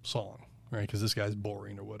song, right? Because this guy's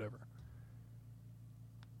boring or whatever.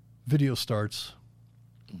 Video starts,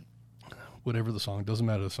 whatever the song, doesn't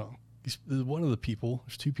matter the song. One of the people,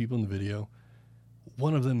 there's two people in the video.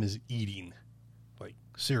 One of them is eating, like,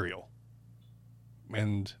 cereal.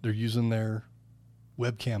 And they're using their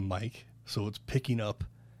webcam mic, so it's picking up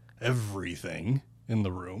everything in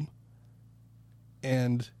the room.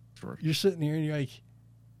 And you're sitting here and you're like,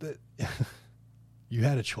 you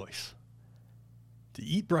had a choice to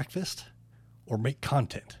eat breakfast or make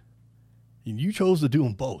content. And you chose to do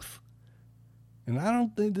them both. And I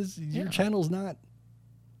don't think your channel's not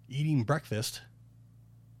eating breakfast,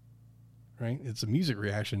 right? It's a music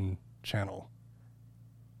reaction channel.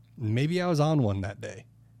 Maybe I was on one that day,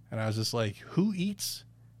 and I was just like, who eats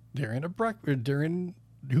during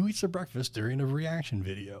who eats their breakfast during a reaction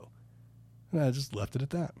video? And I just left it at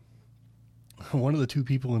that. One of the two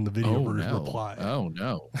people in the video replied, "Oh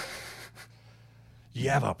no, you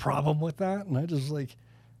have a problem with that?" And I just like,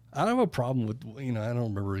 I don't have a problem with, I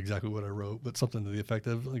don't remember exactly what I wrote, but something to the effect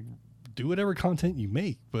of like, do whatever content you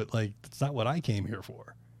make, but like, that's not what I came here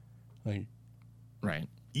for. Like, right?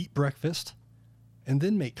 Eat breakfast and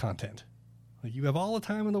then make content. Like, you have all the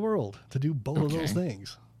time in the world to do both of those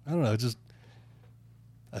things. I don't know.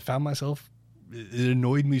 I found myself, it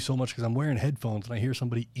annoyed me so much because I'm wearing headphones and I hear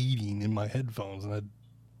somebody eating in my headphones, and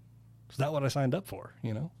it's not what I signed up for,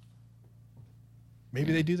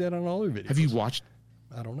 Maybe they do that on all their videos. Have you watched?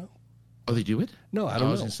 I don't know. Oh, they do it? No, I don't know.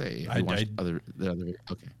 I was going to say, have you watched the other video?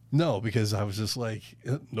 Okay. No, because I was just like,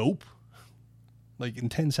 nope. Like in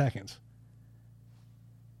 10 seconds.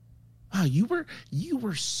 Wow, you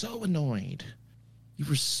were so annoyed. You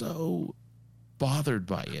were so bothered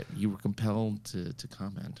by it. You were compelled to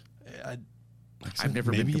comment. I've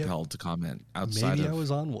never been compelled to comment outside maybe of... I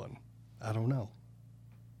was on one. I don't know.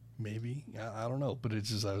 maybe. I don't know. But it's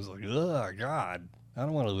just, I was like, oh, God, I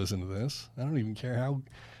don't want to listen to this. I don't even care how.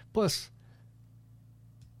 Plus,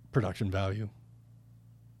 production value.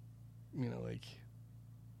 You know, like,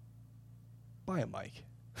 buy a mic.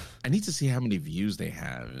 I need to see how many views they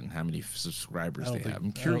have and how many subscribers they have.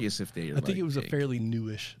 I'm curious if they are. I think it was a fairly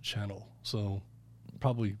newish channel, so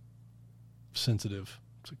probably sensitive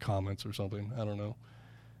to comments or something. I don't know.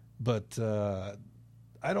 But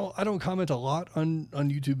I don't comment a lot on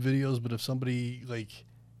YouTube videos, but if somebody, like,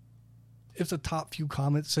 if the top few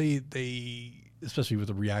comments say they, especially with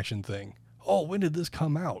the reaction thing, oh, when did this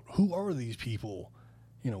come out? Who are these people?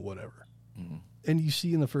 You know, whatever. Mm-hmm. And you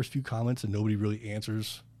see in the first few comments and nobody really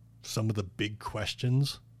answers some of the big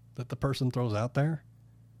questions that the person throws out there.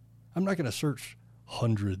 I'm not going to search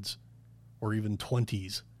hundreds or even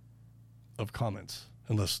 20s of comments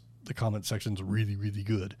unless the comment section's really, really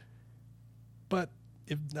good. But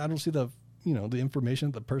if I don't see the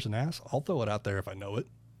information that the person asks, I'll throw it out there if I know it.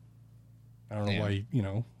 I don't know why,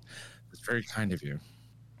 It's very kind of you.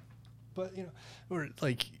 But, or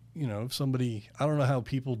like, if somebody, I don't know how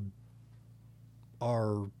people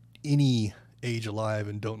are any age alive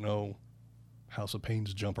and don't know House of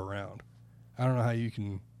Pains Jump Around. I don't know how you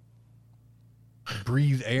can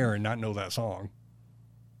breathe air and not know that song.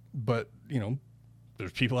 But,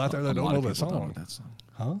 there's people out there that don't know that song.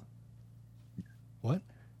 Huh? What?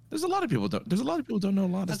 There's a lot of people don't know a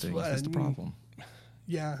lot of things. That's the problem.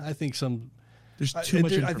 Yeah, I think there's too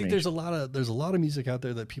much information. I think there's a lot of music out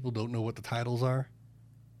there that people don't know what the titles are,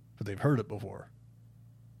 but they've heard it before.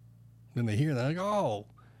 Then they hear that, like, oh,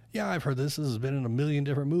 yeah, I've heard this. This has been in a million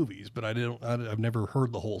different movies, but I've never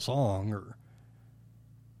heard the whole song, or,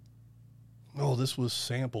 oh, this was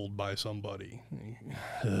sampled by somebody.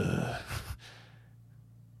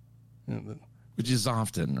 Which is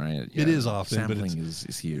often, right? Yeah, it is often. Sampling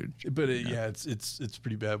is huge. But it's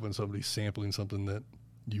pretty bad when somebody's sampling something that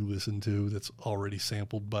you listen to that's already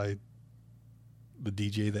sampled by the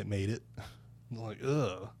DJ that made it. I'm like,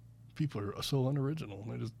 ugh. People are so unoriginal.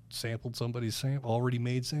 They just sampled somebody's already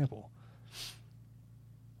made sample.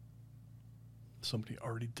 Somebody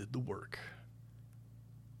already did the work.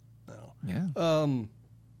 No. Yeah.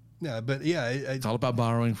 Yeah, but yeah, it's all about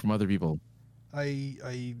borrowing from other people.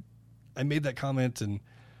 I made that comment, and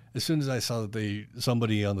as soon as I saw that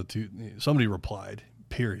somebody replied.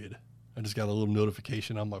 Period. I just got a little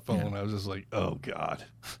notification on my phone. Yeah. I was just like, oh God.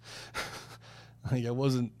 Like, I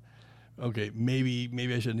wasn't. Okay, maybe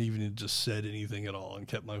I shouldn't even have just said anything at all and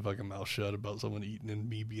kept my fucking mouth shut about someone eating and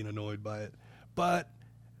me being annoyed by it. But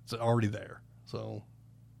it's already there, so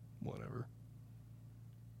whatever.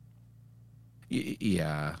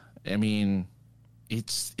 Yeah, I mean,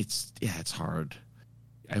 it's hard.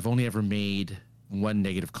 I've only ever made one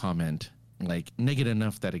negative comment, like negative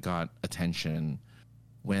enough that it got attention,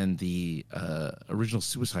 when the original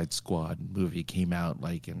Suicide Squad movie came out,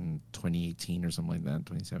 like in 2018 or something like that,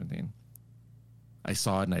 2017. I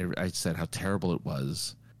saw it and I said how terrible it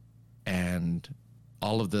was, and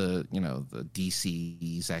all of the the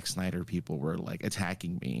DC Zack Snyder people were like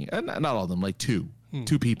attacking me, and not all of them, like two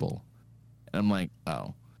people, and I'm like,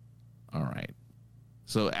 oh, all right.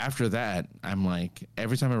 So after that, I'm like,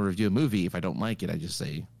 every time I review a movie, if I don't like it, I just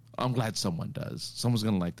say, I'm glad someone does. Someone's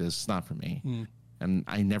gonna like this. It's not for me. And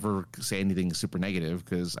I never say anything super negative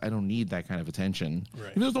because I don't need that kind of attention.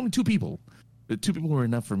 Right. There's only two people. The two people were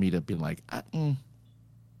enough for me to be like,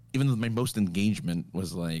 even though my most engagement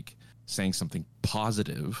was like saying something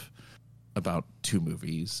positive about two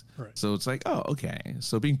movies. Right. So it's like, oh, okay.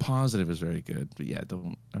 So being positive is very good. But yeah,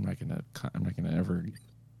 I'm not gonna ever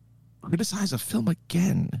criticize a film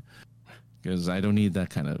again, because I don't need that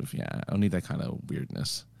kind of I don't need that kind of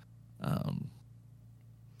weirdness.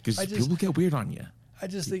 Because people get weird on you. I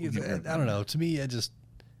just think it's, I don't know. To me, I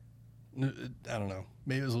don't know.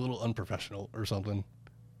 Maybe it was a little unprofessional or something.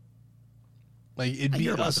 Like, it'd be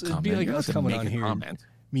like us coming on here,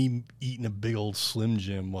 me eating a big old Slim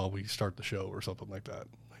Jim while we start the show or something like that.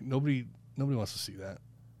 Like, nobody wants to see that.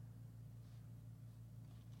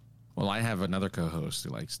 Well, I have another co-host who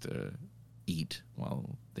likes to eat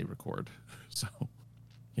while they record. So,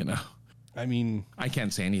 I mean, I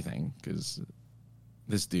can't say anything because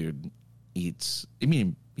this dude eats. I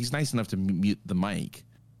mean, he's nice enough to mute the mic,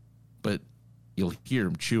 but you'll hear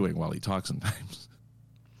him chewing while he talks sometimes.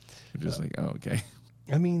 You're just like, oh, okay.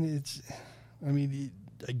 I mean,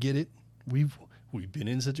 I get it. We've been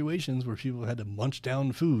in situations where people had to munch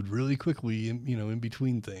down food really quickly, in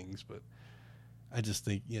between things. But I just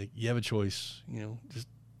think you have a choice. Just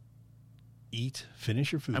eat,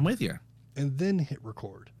 finish your food. I'm with you, and then hit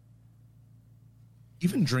record.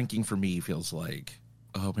 Even drinking for me feels like,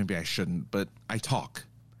 oh, maybe I shouldn't, but I talk.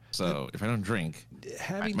 So if I don't drink,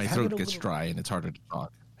 my throat gets dry and it's harder to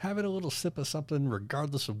talk. Having a little sip of something,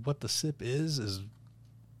 regardless of what the sip is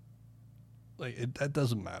like that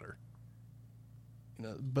doesn't matter. You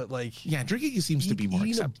know, but like drinking seems to be more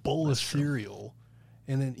eating acceptable. A bowl of cereal,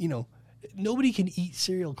 and then nobody can eat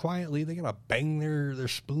cereal quietly. They gotta bang their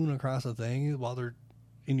spoon across the thing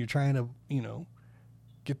and you're trying to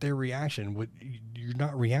get their reaction. You're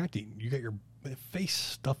not reacting. You got your face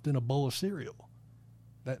stuffed in a bowl of cereal.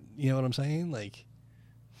 That, you know what I'm saying? Like,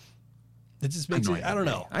 it just makes it. I don't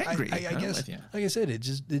know. I agree. I guess, like I said, it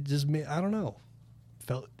just made. I don't know.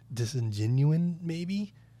 Felt disingenuine,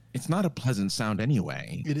 maybe. It's not a pleasant sound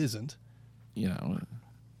anyway. It isn't. It's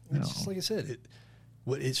just like I said.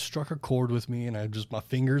 It struck a chord with me, and my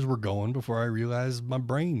fingers were going before I realized my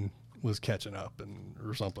brain was catching up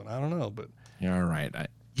or something. I don't know, but you're all right.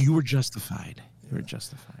 You were justified. You were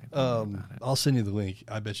justified. I'll send you the link.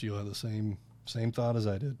 I bet you'll have the same thought as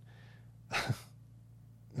I did.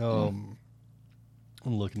 I'm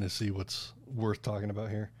looking to see what's worth talking about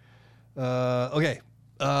here. Okay.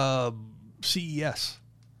 CES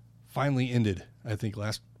finally ended, I think,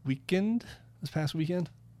 this past weekend.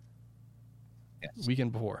 Yes.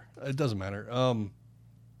 Weekend before. It doesn't matter.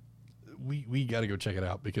 We got to go check it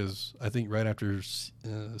out because I think right after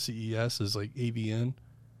CES is like AVN,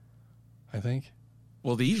 I think.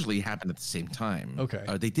 Well, they usually happen at the same time. Okay.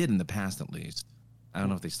 They did in the past, at least. I don't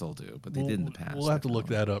know if they still do, but they did in the past. We'll have to look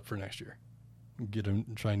that up for next year.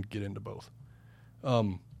 Try and get into both.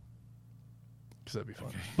 Because that'd be fun.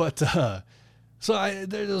 Okay. But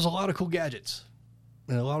there's a lot of cool gadgets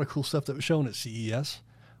and a lot of cool stuff that was shown at CES.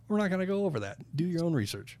 We're not going to go over that. Do your own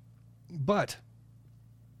research. But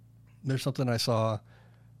there's something I saw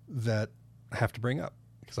that I have to bring up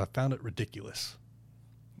because I found it ridiculous.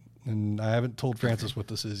 And I haven't told Francis what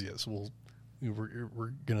this is yet, so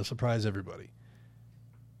we're going to surprise everybody.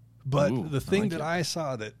 But the thing that I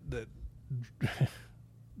saw that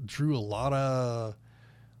drew a lot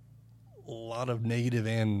of negative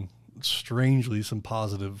and strangely some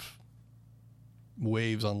positive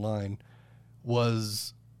waves online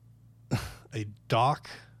was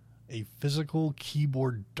a physical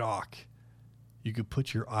keyboard dock you could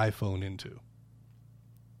put your iPhone into.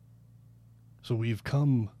 So we've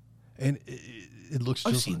come, and it looks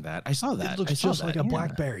just... I've seen that. I saw that. It looks just like a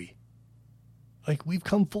BlackBerry. Like, we've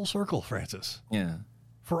come full circle, Francis. Yeah.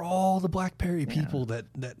 For all the BlackBerry people that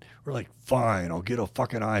were like, fine, I'll get a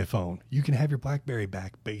fucking iPhone. You can have your BlackBerry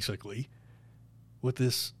back, basically, with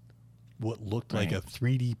this, what looked like a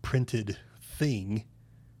 3D printed thing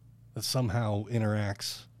that somehow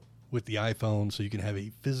interacts with the iPhone so you can have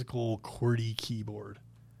a physical QWERTY keyboard.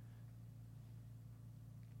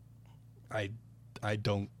 I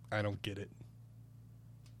don't get it.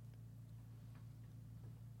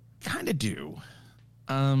 Kind of do.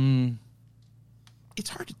 It's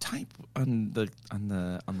hard to type on the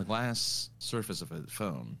glass surface of a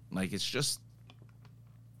phone. Like, it's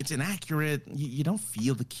inaccurate. You don't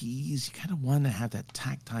feel the keys. You kind of want to have that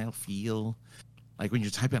tactile feel, like when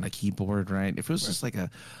you're typing on a keyboard, right? If it was just like a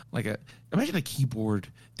imagine a keyboard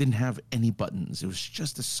didn't have any buttons. It was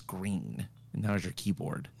just a screen, and that was your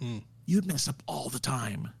keyboard. You'd mess up all the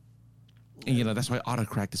time. And, that's why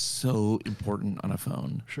autocorrect is so important on a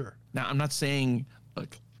phone. Sure. Now, I'm not saying,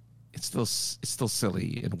 look, it's still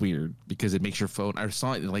silly and weird because it makes your phone. I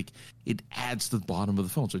saw it like it adds to the bottom of the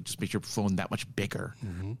phone, so it just makes your phone that much bigger,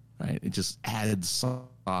 right? It just added size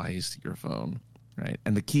to your phone, right?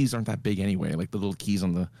 And the keys aren't that big anyway. Like the little keys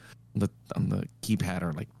on the keypad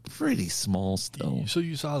are like pretty small still. So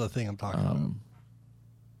you saw the thing I'm talking about?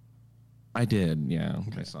 I did, yeah.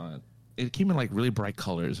 Okay. I saw it. It came in like really bright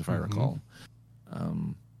colors, if I recall.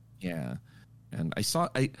 Yeah, and I saw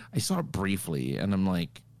it briefly, and I'm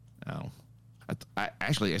like, oh,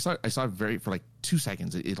 I saw it for like 2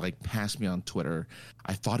 seconds. It like passed me on Twitter.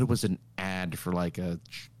 I thought it was an ad for like a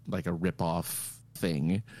rip-off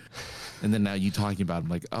thing, and then now you talking about it, I'm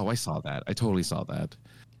like, oh, I saw that. I totally saw that.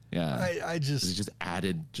 Yeah, I just it just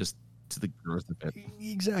added just to the girth of it.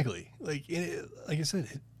 Exactly, like I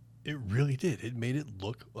said, it really did. It made it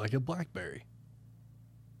look like a BlackBerry,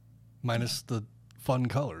 minus the fun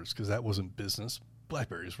colors, because that wasn't business.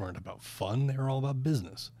 BlackBerries weren't about fun; they were all about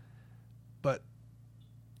business.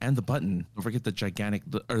 And the button. Don't forget the gigantic,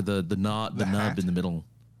 the nub in the middle.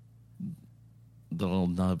 The little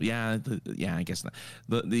nub. Yeah, I guess not.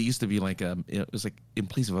 They used to be like it was like in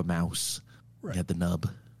place of a mouse. Right. You had the nub.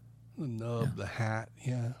 The nub, the hat.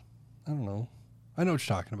 Yeah, I don't know. I know what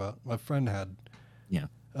you're talking about. My friend had. Yeah.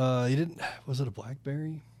 He didn't. Was it a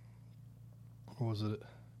BlackBerry? Or was it?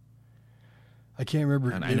 I can't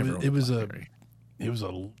remember. It was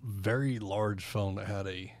a very large phone that had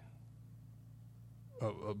a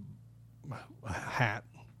a hat,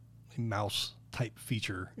 a mouse type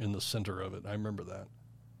feature in the center of it. I remember that.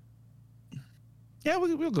 Yeah,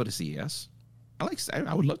 we'll go to CES.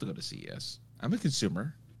 I would love to go to CES. I'm a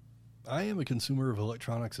consumer. I am a consumer of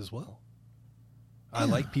electronics as well. I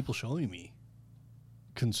like people showing me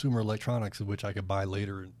consumer electronics of which I could buy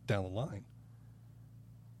later down the line.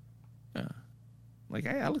 Yeah. Like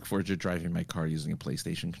I look forward to driving my car using a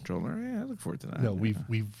PlayStation controller. Yeah, I look forward to that. No,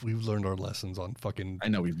 we've learned our lessons on fucking. I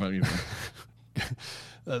know we've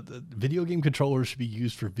the video game controllers should be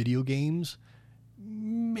used for video games.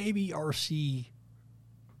 Maybe RC.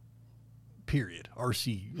 Period.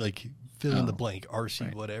 RC, like fill in the blank. RC,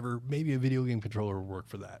 right. Whatever. Maybe a video game controller would work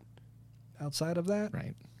for that. Outside of that,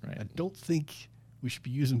 right. I don't think we should be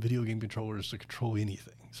using video game controllers to control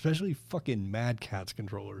anything, especially fucking Mad Catz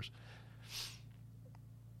controllers.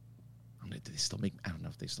 Do they still make? I don't know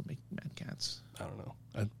if they still make Mad Catz. I don't know.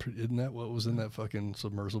 Isn't that what was in that fucking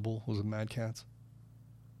submersible? Was it Mad Catz?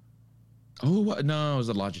 Oh no, it was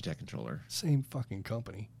a Logitech controller. Same fucking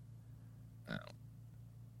company. Oh.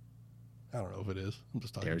 I don't know if it is. I'm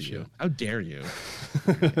just talking shit. How dare you?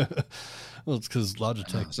 Well, it's because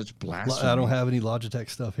Logitech. Oh, such blasphemy. I don't have any Logitech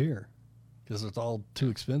stuff here because it's all too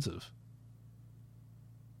expensive.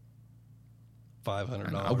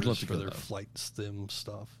 $500 for their flight sim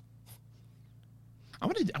stuff. I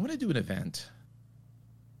want to do an event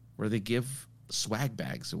where they give swag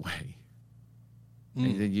bags away,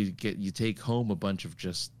 and then you take home a bunch of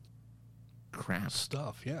just crap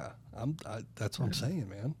stuff. Yeah, that's what I'm saying,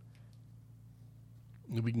 man.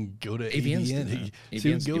 We can go to AVN.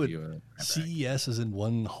 CES is in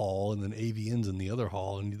one hall, and then AVN's in the other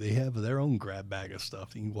hall, and they have their own grab bag of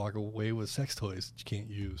stuff. You can walk away with sex toys that you can't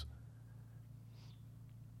use.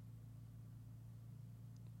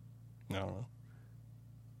 I don't know.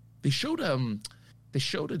 They showed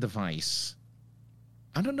a device.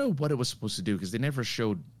 I don't know what it was supposed to do because they never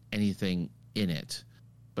showed anything in it.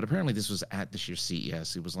 But apparently this was at this year's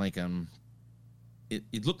CES. It was like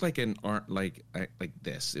it looked like an art like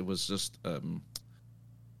this. It was just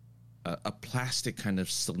a plastic kind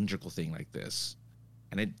of cylindrical thing like this,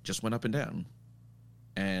 and it just went up and down,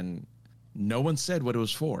 and no one said what it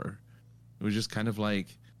was for. It was just kind of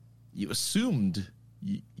like you assumed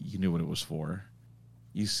you knew what it was for.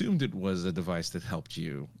 You assumed it was a device that helped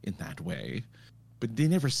you in that way, but they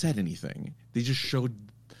never said anything. They just showed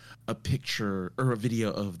a picture or a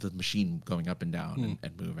video of the machine going up and down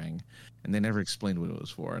and moving, and they never explained what it was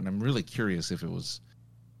for. And I'm really curious if it was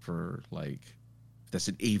for that's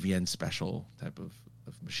an AVN special type of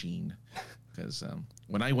machine, because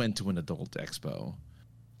when I went to an adult expo,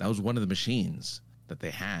 that was one of the machines that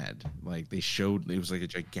they had. Like they showed, it was like a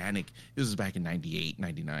gigantic. This was back in 98,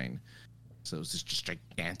 99. So it was this just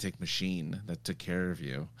gigantic machine that took care of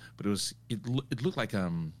you. But it looked like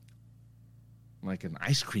an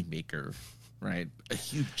ice cream maker, right? A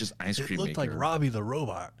huge just ice cream maker. It looked like Robbie the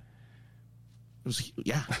robot. It was,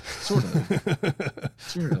 yeah, sort of.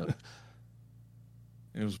 Sort of.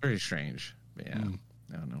 It was very strange. But yeah,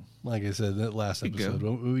 I don't know. Like I said, that last episode,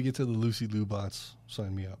 when we get to the Lucy Lou bots,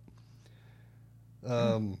 sign me up.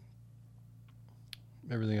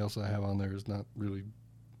 Everything else I have on there is not really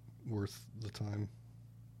worth the time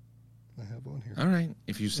I have on here. All right,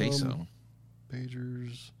 if you say so.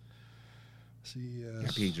 Pagers, CES. Yeah,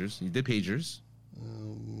 pagers. You did pagers.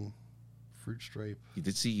 Fruit Stripe. You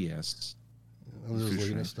did CES. I was just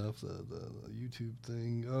looking at stuff. The YouTube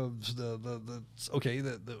thing.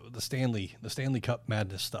 The Stanley Cup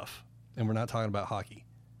Madness stuff, and we're not talking about hockey.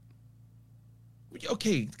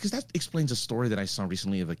 Okay, because that explains a story that I saw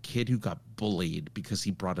recently of a kid who got bullied because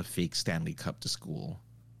he brought a fake Stanley Cup to school.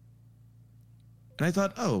 And I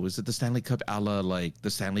thought, oh, is it the Stanley Cup a la like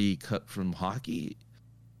the Stanley Cup from hockey?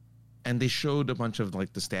 And they showed a bunch of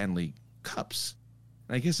like the Stanley Cups.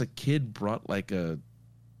 And I guess a kid brought like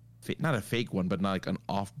not a fake one, but not like an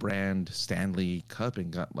off-brand Stanley Cup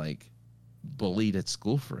and got like bullied at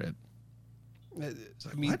school for it. I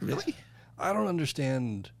mean, what, really? I don't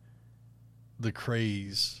understand the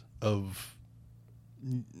craze of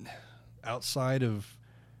outside of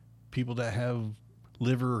people that have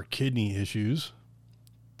liver or kidney issues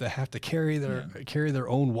that have to carry their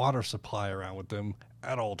own water supply around with them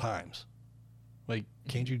at all times. Like,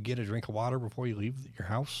 can't you get a drink of water before you leave your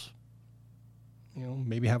house? You know,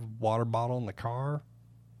 maybe have a water bottle in the car.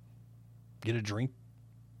 Get a drink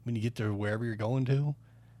when you get to wherever you're going to.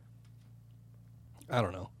 I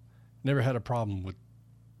don't know. Never had a problem with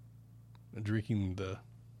drinking the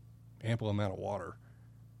ample amount of water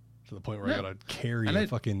to the point where I gotta carry a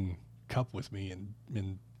fucking cup with me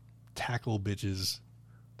and tackle bitches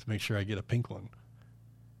to make sure I get a pink one.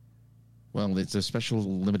 Well, it's a special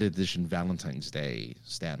limited edition Valentine's Day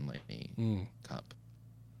Stanley cup.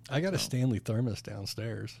 I got a Stanley thermos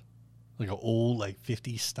downstairs, like an old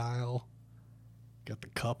 50s style. Got the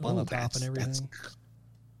cup on the top and everything. That's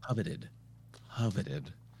coveted.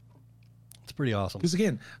 It's pretty awesome. Because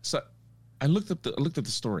again, so I looked up the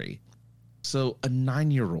story. So a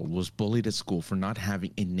 9-year-old was bullied at school for not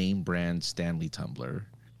having a name brand Stanley tumbler.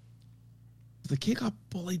 The kid got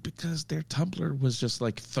bullied because their tumbler was just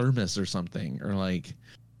like Thermos or something, or like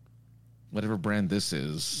whatever brand this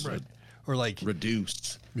is, right? Or like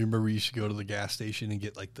reduced. Remember we used to go to the gas station and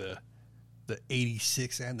get like the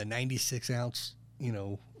 86 and the 96 ounce,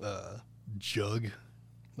 jug,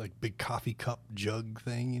 like big coffee cup jug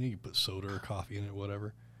thing. You put soda or coffee in it,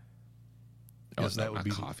 whatever. Oh, that would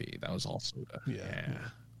be coffee. That was all soda. Yeah.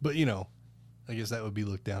 But I guess that would be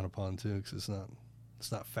looked down upon too, because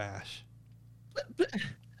it's not fash.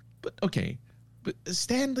 But okay, but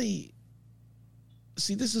Stanley.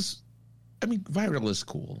 See, viral is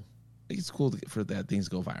cool. It's cool for that things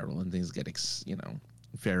go viral and things get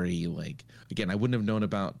very again. I wouldn't have known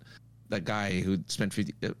about that guy who spent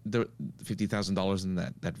 $50,000 in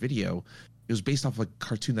that video. It was based off of a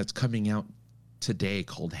cartoon that's coming out today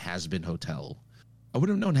called Has Been Hotel. I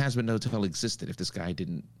wouldn't have known Has Been Hotel existed if this guy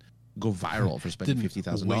didn't go viral for spending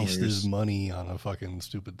 $50,000. Waste his money on a fucking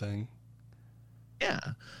stupid thing. Yeah,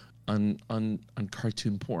 on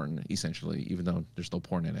cartoon porn, essentially, even though there's no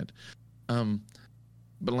porn in it.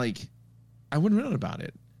 But I wouldn't have known about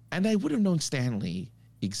it, and I would have known Stanley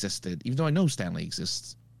existed, even though I know Stanley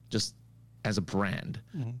exists just as a brand.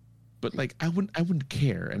 Mm-hmm. But I wouldn't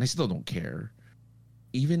care, and I still don't care,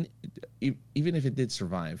 even if it did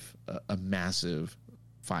survive a massive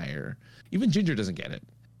fire. Even Ginger doesn't get it.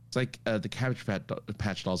 It's like the Cabbage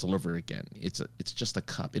Patch Dolls all over again. It's just a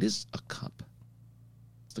cup. It is a cup.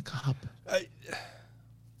 The cup.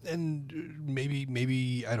 And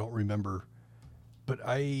maybe I don't remember, but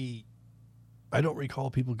I don't recall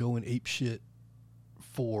people going ape shit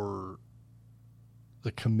for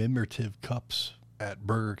the commemorative cups at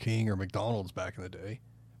Burger King or McDonald's back in the day.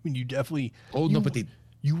 I mean, you definitely. Oh no, but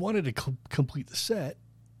you wanted to complete the set,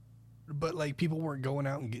 but people weren't going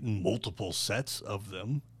out and getting multiple sets of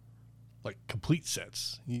them, like complete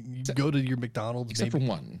sets. You go to your McDonald's, except for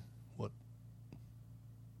one.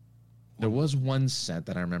 There was one set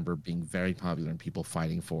that I remember being very popular and people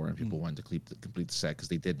fighting for, and people wanted to complete the set because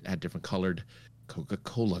they had different colored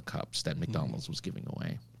Coca-Cola cups that McDonald's was giving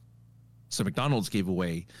away. So McDonald's gave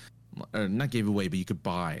away, not gave away, but you could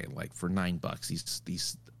buy for $9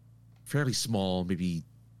 these fairly small, maybe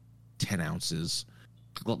 10 ounces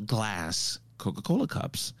glass Coca-Cola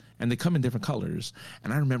cups, and they come in different colors.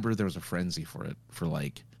 And I remember there was a frenzy for it for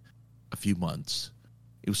a few months.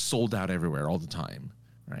 It was sold out everywhere all the time,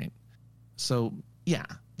 right? So, yeah,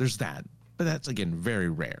 there's that. But that's, again, very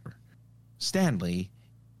rare. Stanley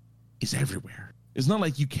is everywhere. It's not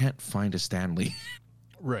like you can't find a Stanley,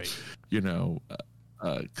 right?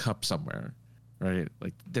 Cup somewhere, right?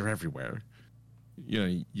 They're everywhere.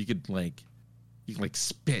 You could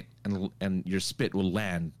spit and your spit will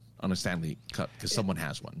land on a Stanley cup because someone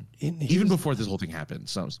has one. Even before this whole thing happened,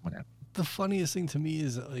 someone had. The funniest thing to me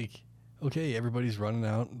is okay, everybody's running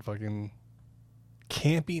out and fucking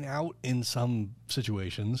camping out in some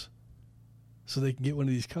situations so they can get one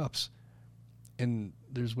of these cups, and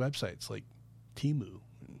there's websites like Temu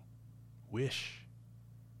and Wish.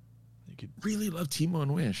 You could really love Temu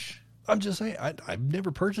and Wish. I'm just saying, I've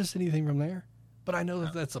never purchased anything from there, but I know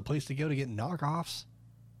that that's a place to go to get knockoffs.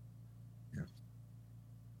 Yeah.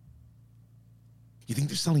 You think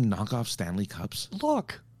they're selling knockoff Stanley cups?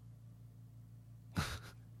 Look.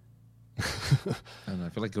 I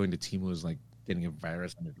feel like going to Temu is getting a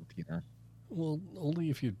virus on your computer. Well,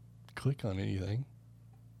 only if you click on anything.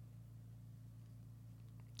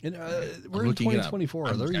 And we're in 2024.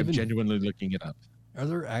 I'm genuinely looking it up. Are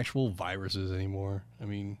there actual viruses anymore? I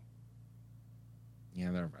mean,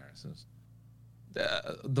 yeah, there are viruses.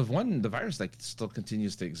 The virus that still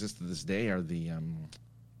continues to exist to this day are the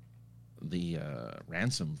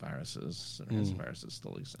ransom viruses. Ransom viruses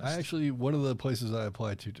still exist. One of the places I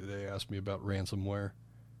applied to today asked me about ransomware.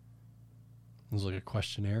 It was like a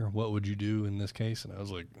questionnaire. What would you do in this case? And I was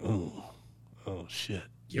like, oh shit.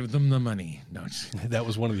 Give them the money. No, that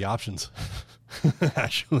was one of the options.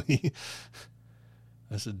 Actually,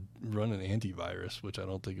 I said run an antivirus, which I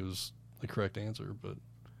don't think was the correct answer, but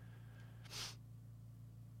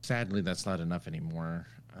sadly, that's not enough anymore.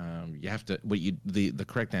 You have to. The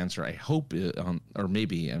correct answer, I hope, or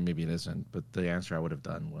maybe it isn't. But the answer I would have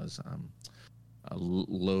done was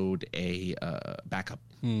load a backup.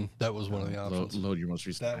 That was one of the options. Load your most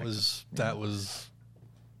recent. That was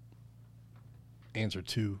answer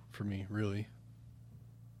two for me, really.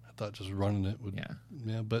 I thought just running it would.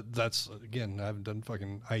 Yeah, but that's, again, I haven't done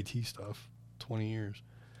fucking IT stuff 20 years.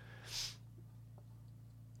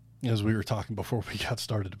 As we were talking before we got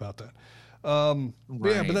started about that.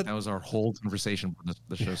 Right. Yeah, but that was our whole conversation when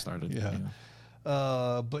the show started. Yeah.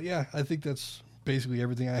 But yeah, I think that's basically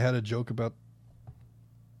everything. I had a joke about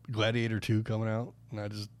Gladiator 2 coming out, and I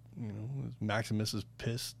just, Maximus is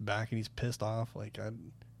pissed back and he's pissed off. Like, I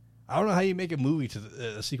don't know how you make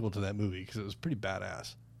a sequel to that movie, because it was pretty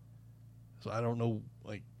badass. So I don't know,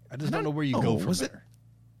 like, I just don't know where you go from there.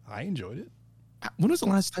 I enjoyed it. When was the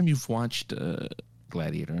last time you've watched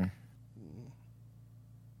Gladiator?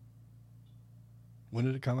 When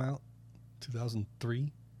did it come out?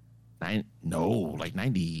 2003? Like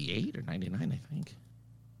 98 or 99, I think.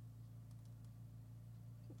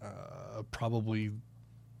 Probably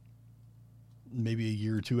maybe a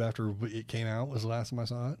year or two after it came out was the last time I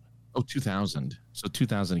saw it. Oh, 2000. So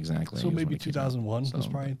 2000 exactly. So maybe 2001 was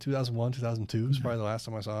probably 2001, 2002 was probably the last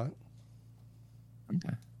time I saw it.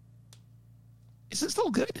 Okay. Is it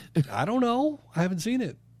still good? I don't know. I haven't seen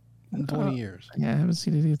it in 20 years. Yeah, I haven't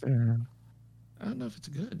seen it either. I don't know if it's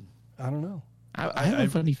good. I don't know. I have a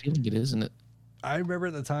funny feeling it is, isn't it? I remember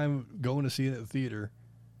at the time going to see it at the theater,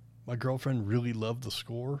 my girlfriend really loved the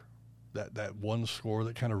score, that one score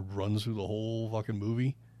that kind of runs through the whole fucking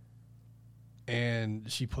movie.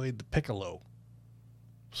 And she played the piccolo.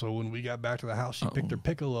 So when we got back to the house, she picked her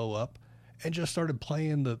piccolo up and just started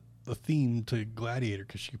playing the theme to Gladiator,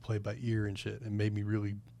 because she could play by ear and shit, and made me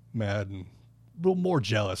really mad and a little more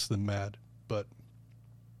jealous than mad. But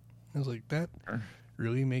I was like, that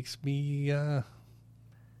really makes me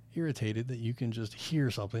irritated that you can just hear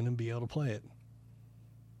something and be able to play it.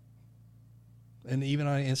 And even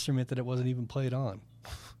on an instrument that it wasn't even played on.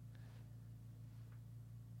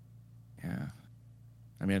 Yeah.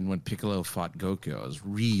 I mean, when Piccolo fought Goku, I was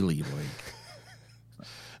really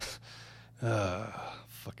like...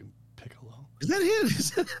 fucking Piccolo. Is that him?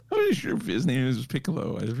 I'm pretty sure his name is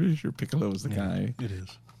Piccolo. I'm pretty sure Piccolo is the guy. It is.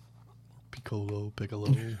 Piccolo,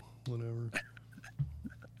 whatever.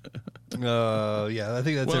 Yeah, I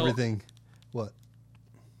think that's everything. What?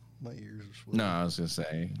 My ears are sweating. No, I was gonna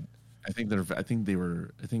say, I think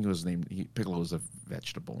it was named Piccolo was a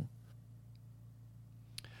vegetable.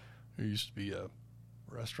 There used to be a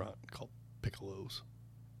restaurant called Piccolo's.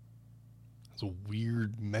 It's a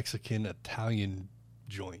weird Mexican Italian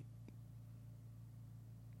joint.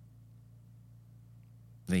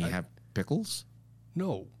 They have pickles?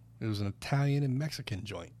 No, it was an Italian and Mexican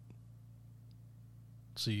joint.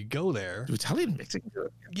 So you go there. Italian Mexican?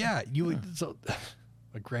 Yeah, you would. So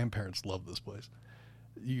my grandparents love this place.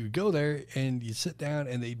 You go there and you sit down,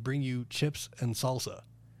 and they bring you chips and salsa,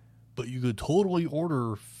 but you could totally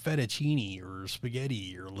order fettuccine or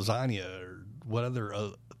spaghetti or lasagna or what other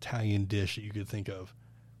Italian dish that you could think of,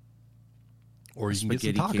 or you can get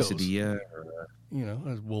some tacos.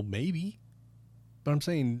 Quesadilla, well, maybe. But I'm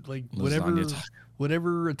saying, like, Lasagna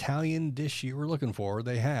whatever Italian dish you were looking for,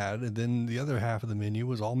 they had, and then the other half of the menu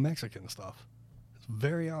was all Mexican stuff. It's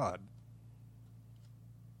very odd.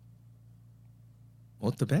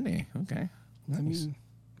 Molto bene. Okay. Nice. I mean,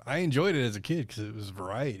 I enjoyed it as a kid because it was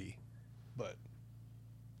variety, but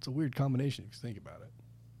it's a weird combination if you think about it.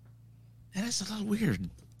 That is a little weird.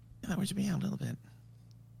 That weirds me out a little bit.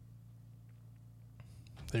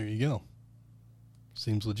 There you go.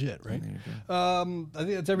 Seems legit, right? I think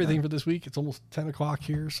that's everything for this week. It's almost 10 o'clock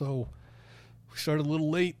here, so we started a little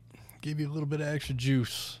late. Gave you a little bit of extra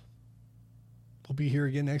juice. We'll be here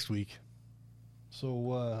again next week.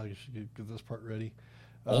 So I guess you get this part ready.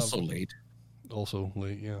 Also late,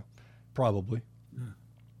 yeah. Probably. Yeah.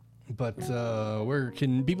 But where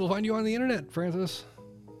can people find you on the internet, Francis?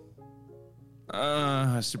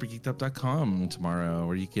 Supergeekedup.com tomorrow,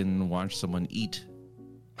 where you can watch someone eat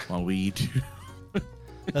while we eat.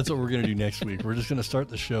 That's what we're going to do next week. We're just going to start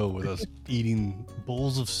the show with us eating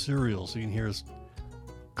bowls of cereal so you can hear us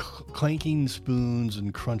clanking spoons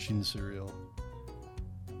and crunching cereal.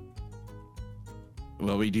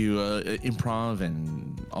 Well, we do improv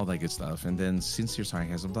and all that good stuff. And then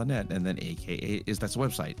sinceresarcasm.net. And then AKA that's the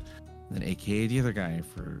website. And then AKA the other guy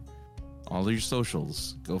for all of your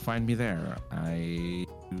socials. Go find me there. The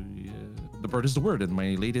bird is the word in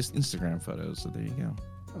my latest Instagram photos. So there you go.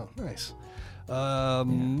 Oh, nice.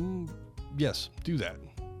 Yes, do that.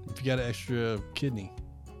 If you got an extra kidney,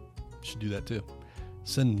 you should do that too.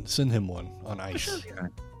 Send him one on ice. Sure, yeah. I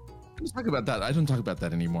don't talk about that. I don't talk about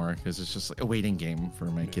that anymore because it's just like a waiting game for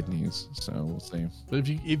my kidneys. So we'll see. But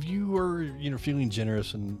if you are feeling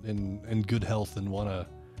generous and in good health and want to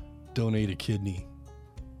donate a kidney,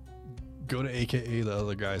 go to AKA the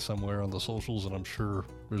other guy somewhere on the socials, and I'm sure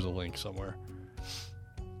there's a link somewhere.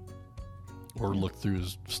 Or look through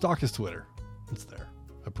stalk his Twitter. It's there.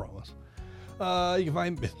 I promise. You can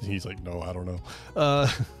find... He's like, no, I don't know.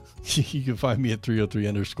 You can find me at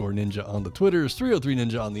 303_ninja on the Twitters,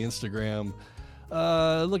 303ninja on the Instagram.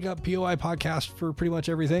 Look up POI Podcast for pretty much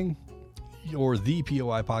everything. Or the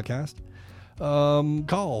POI Podcast.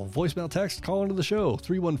 Call, voicemail, text, call into the show,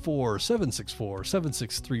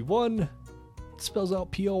 314-764-7631. It spells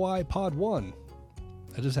out POI Pod 1.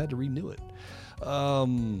 I just had to renew it.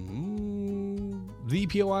 The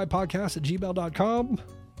POI Podcast at gmail.com.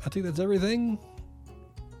 I think that's everything.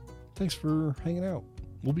 Thanks for hanging out.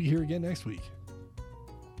 We'll be here again next week.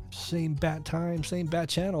 Same bat time, same bat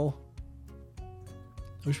channel. I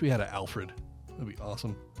wish we had an Alfred. That'd be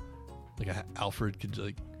awesome. Like Alfred could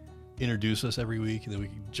like introduce us every week, and then we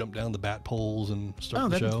could jump down the bat poles and start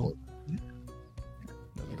the show. Cool.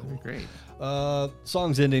 That'd be cool. Great.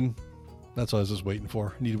 Song's ending. That's what I was just waiting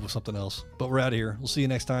for. Needed something else. But we're out of here. We'll see you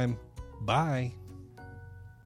next time. Bye.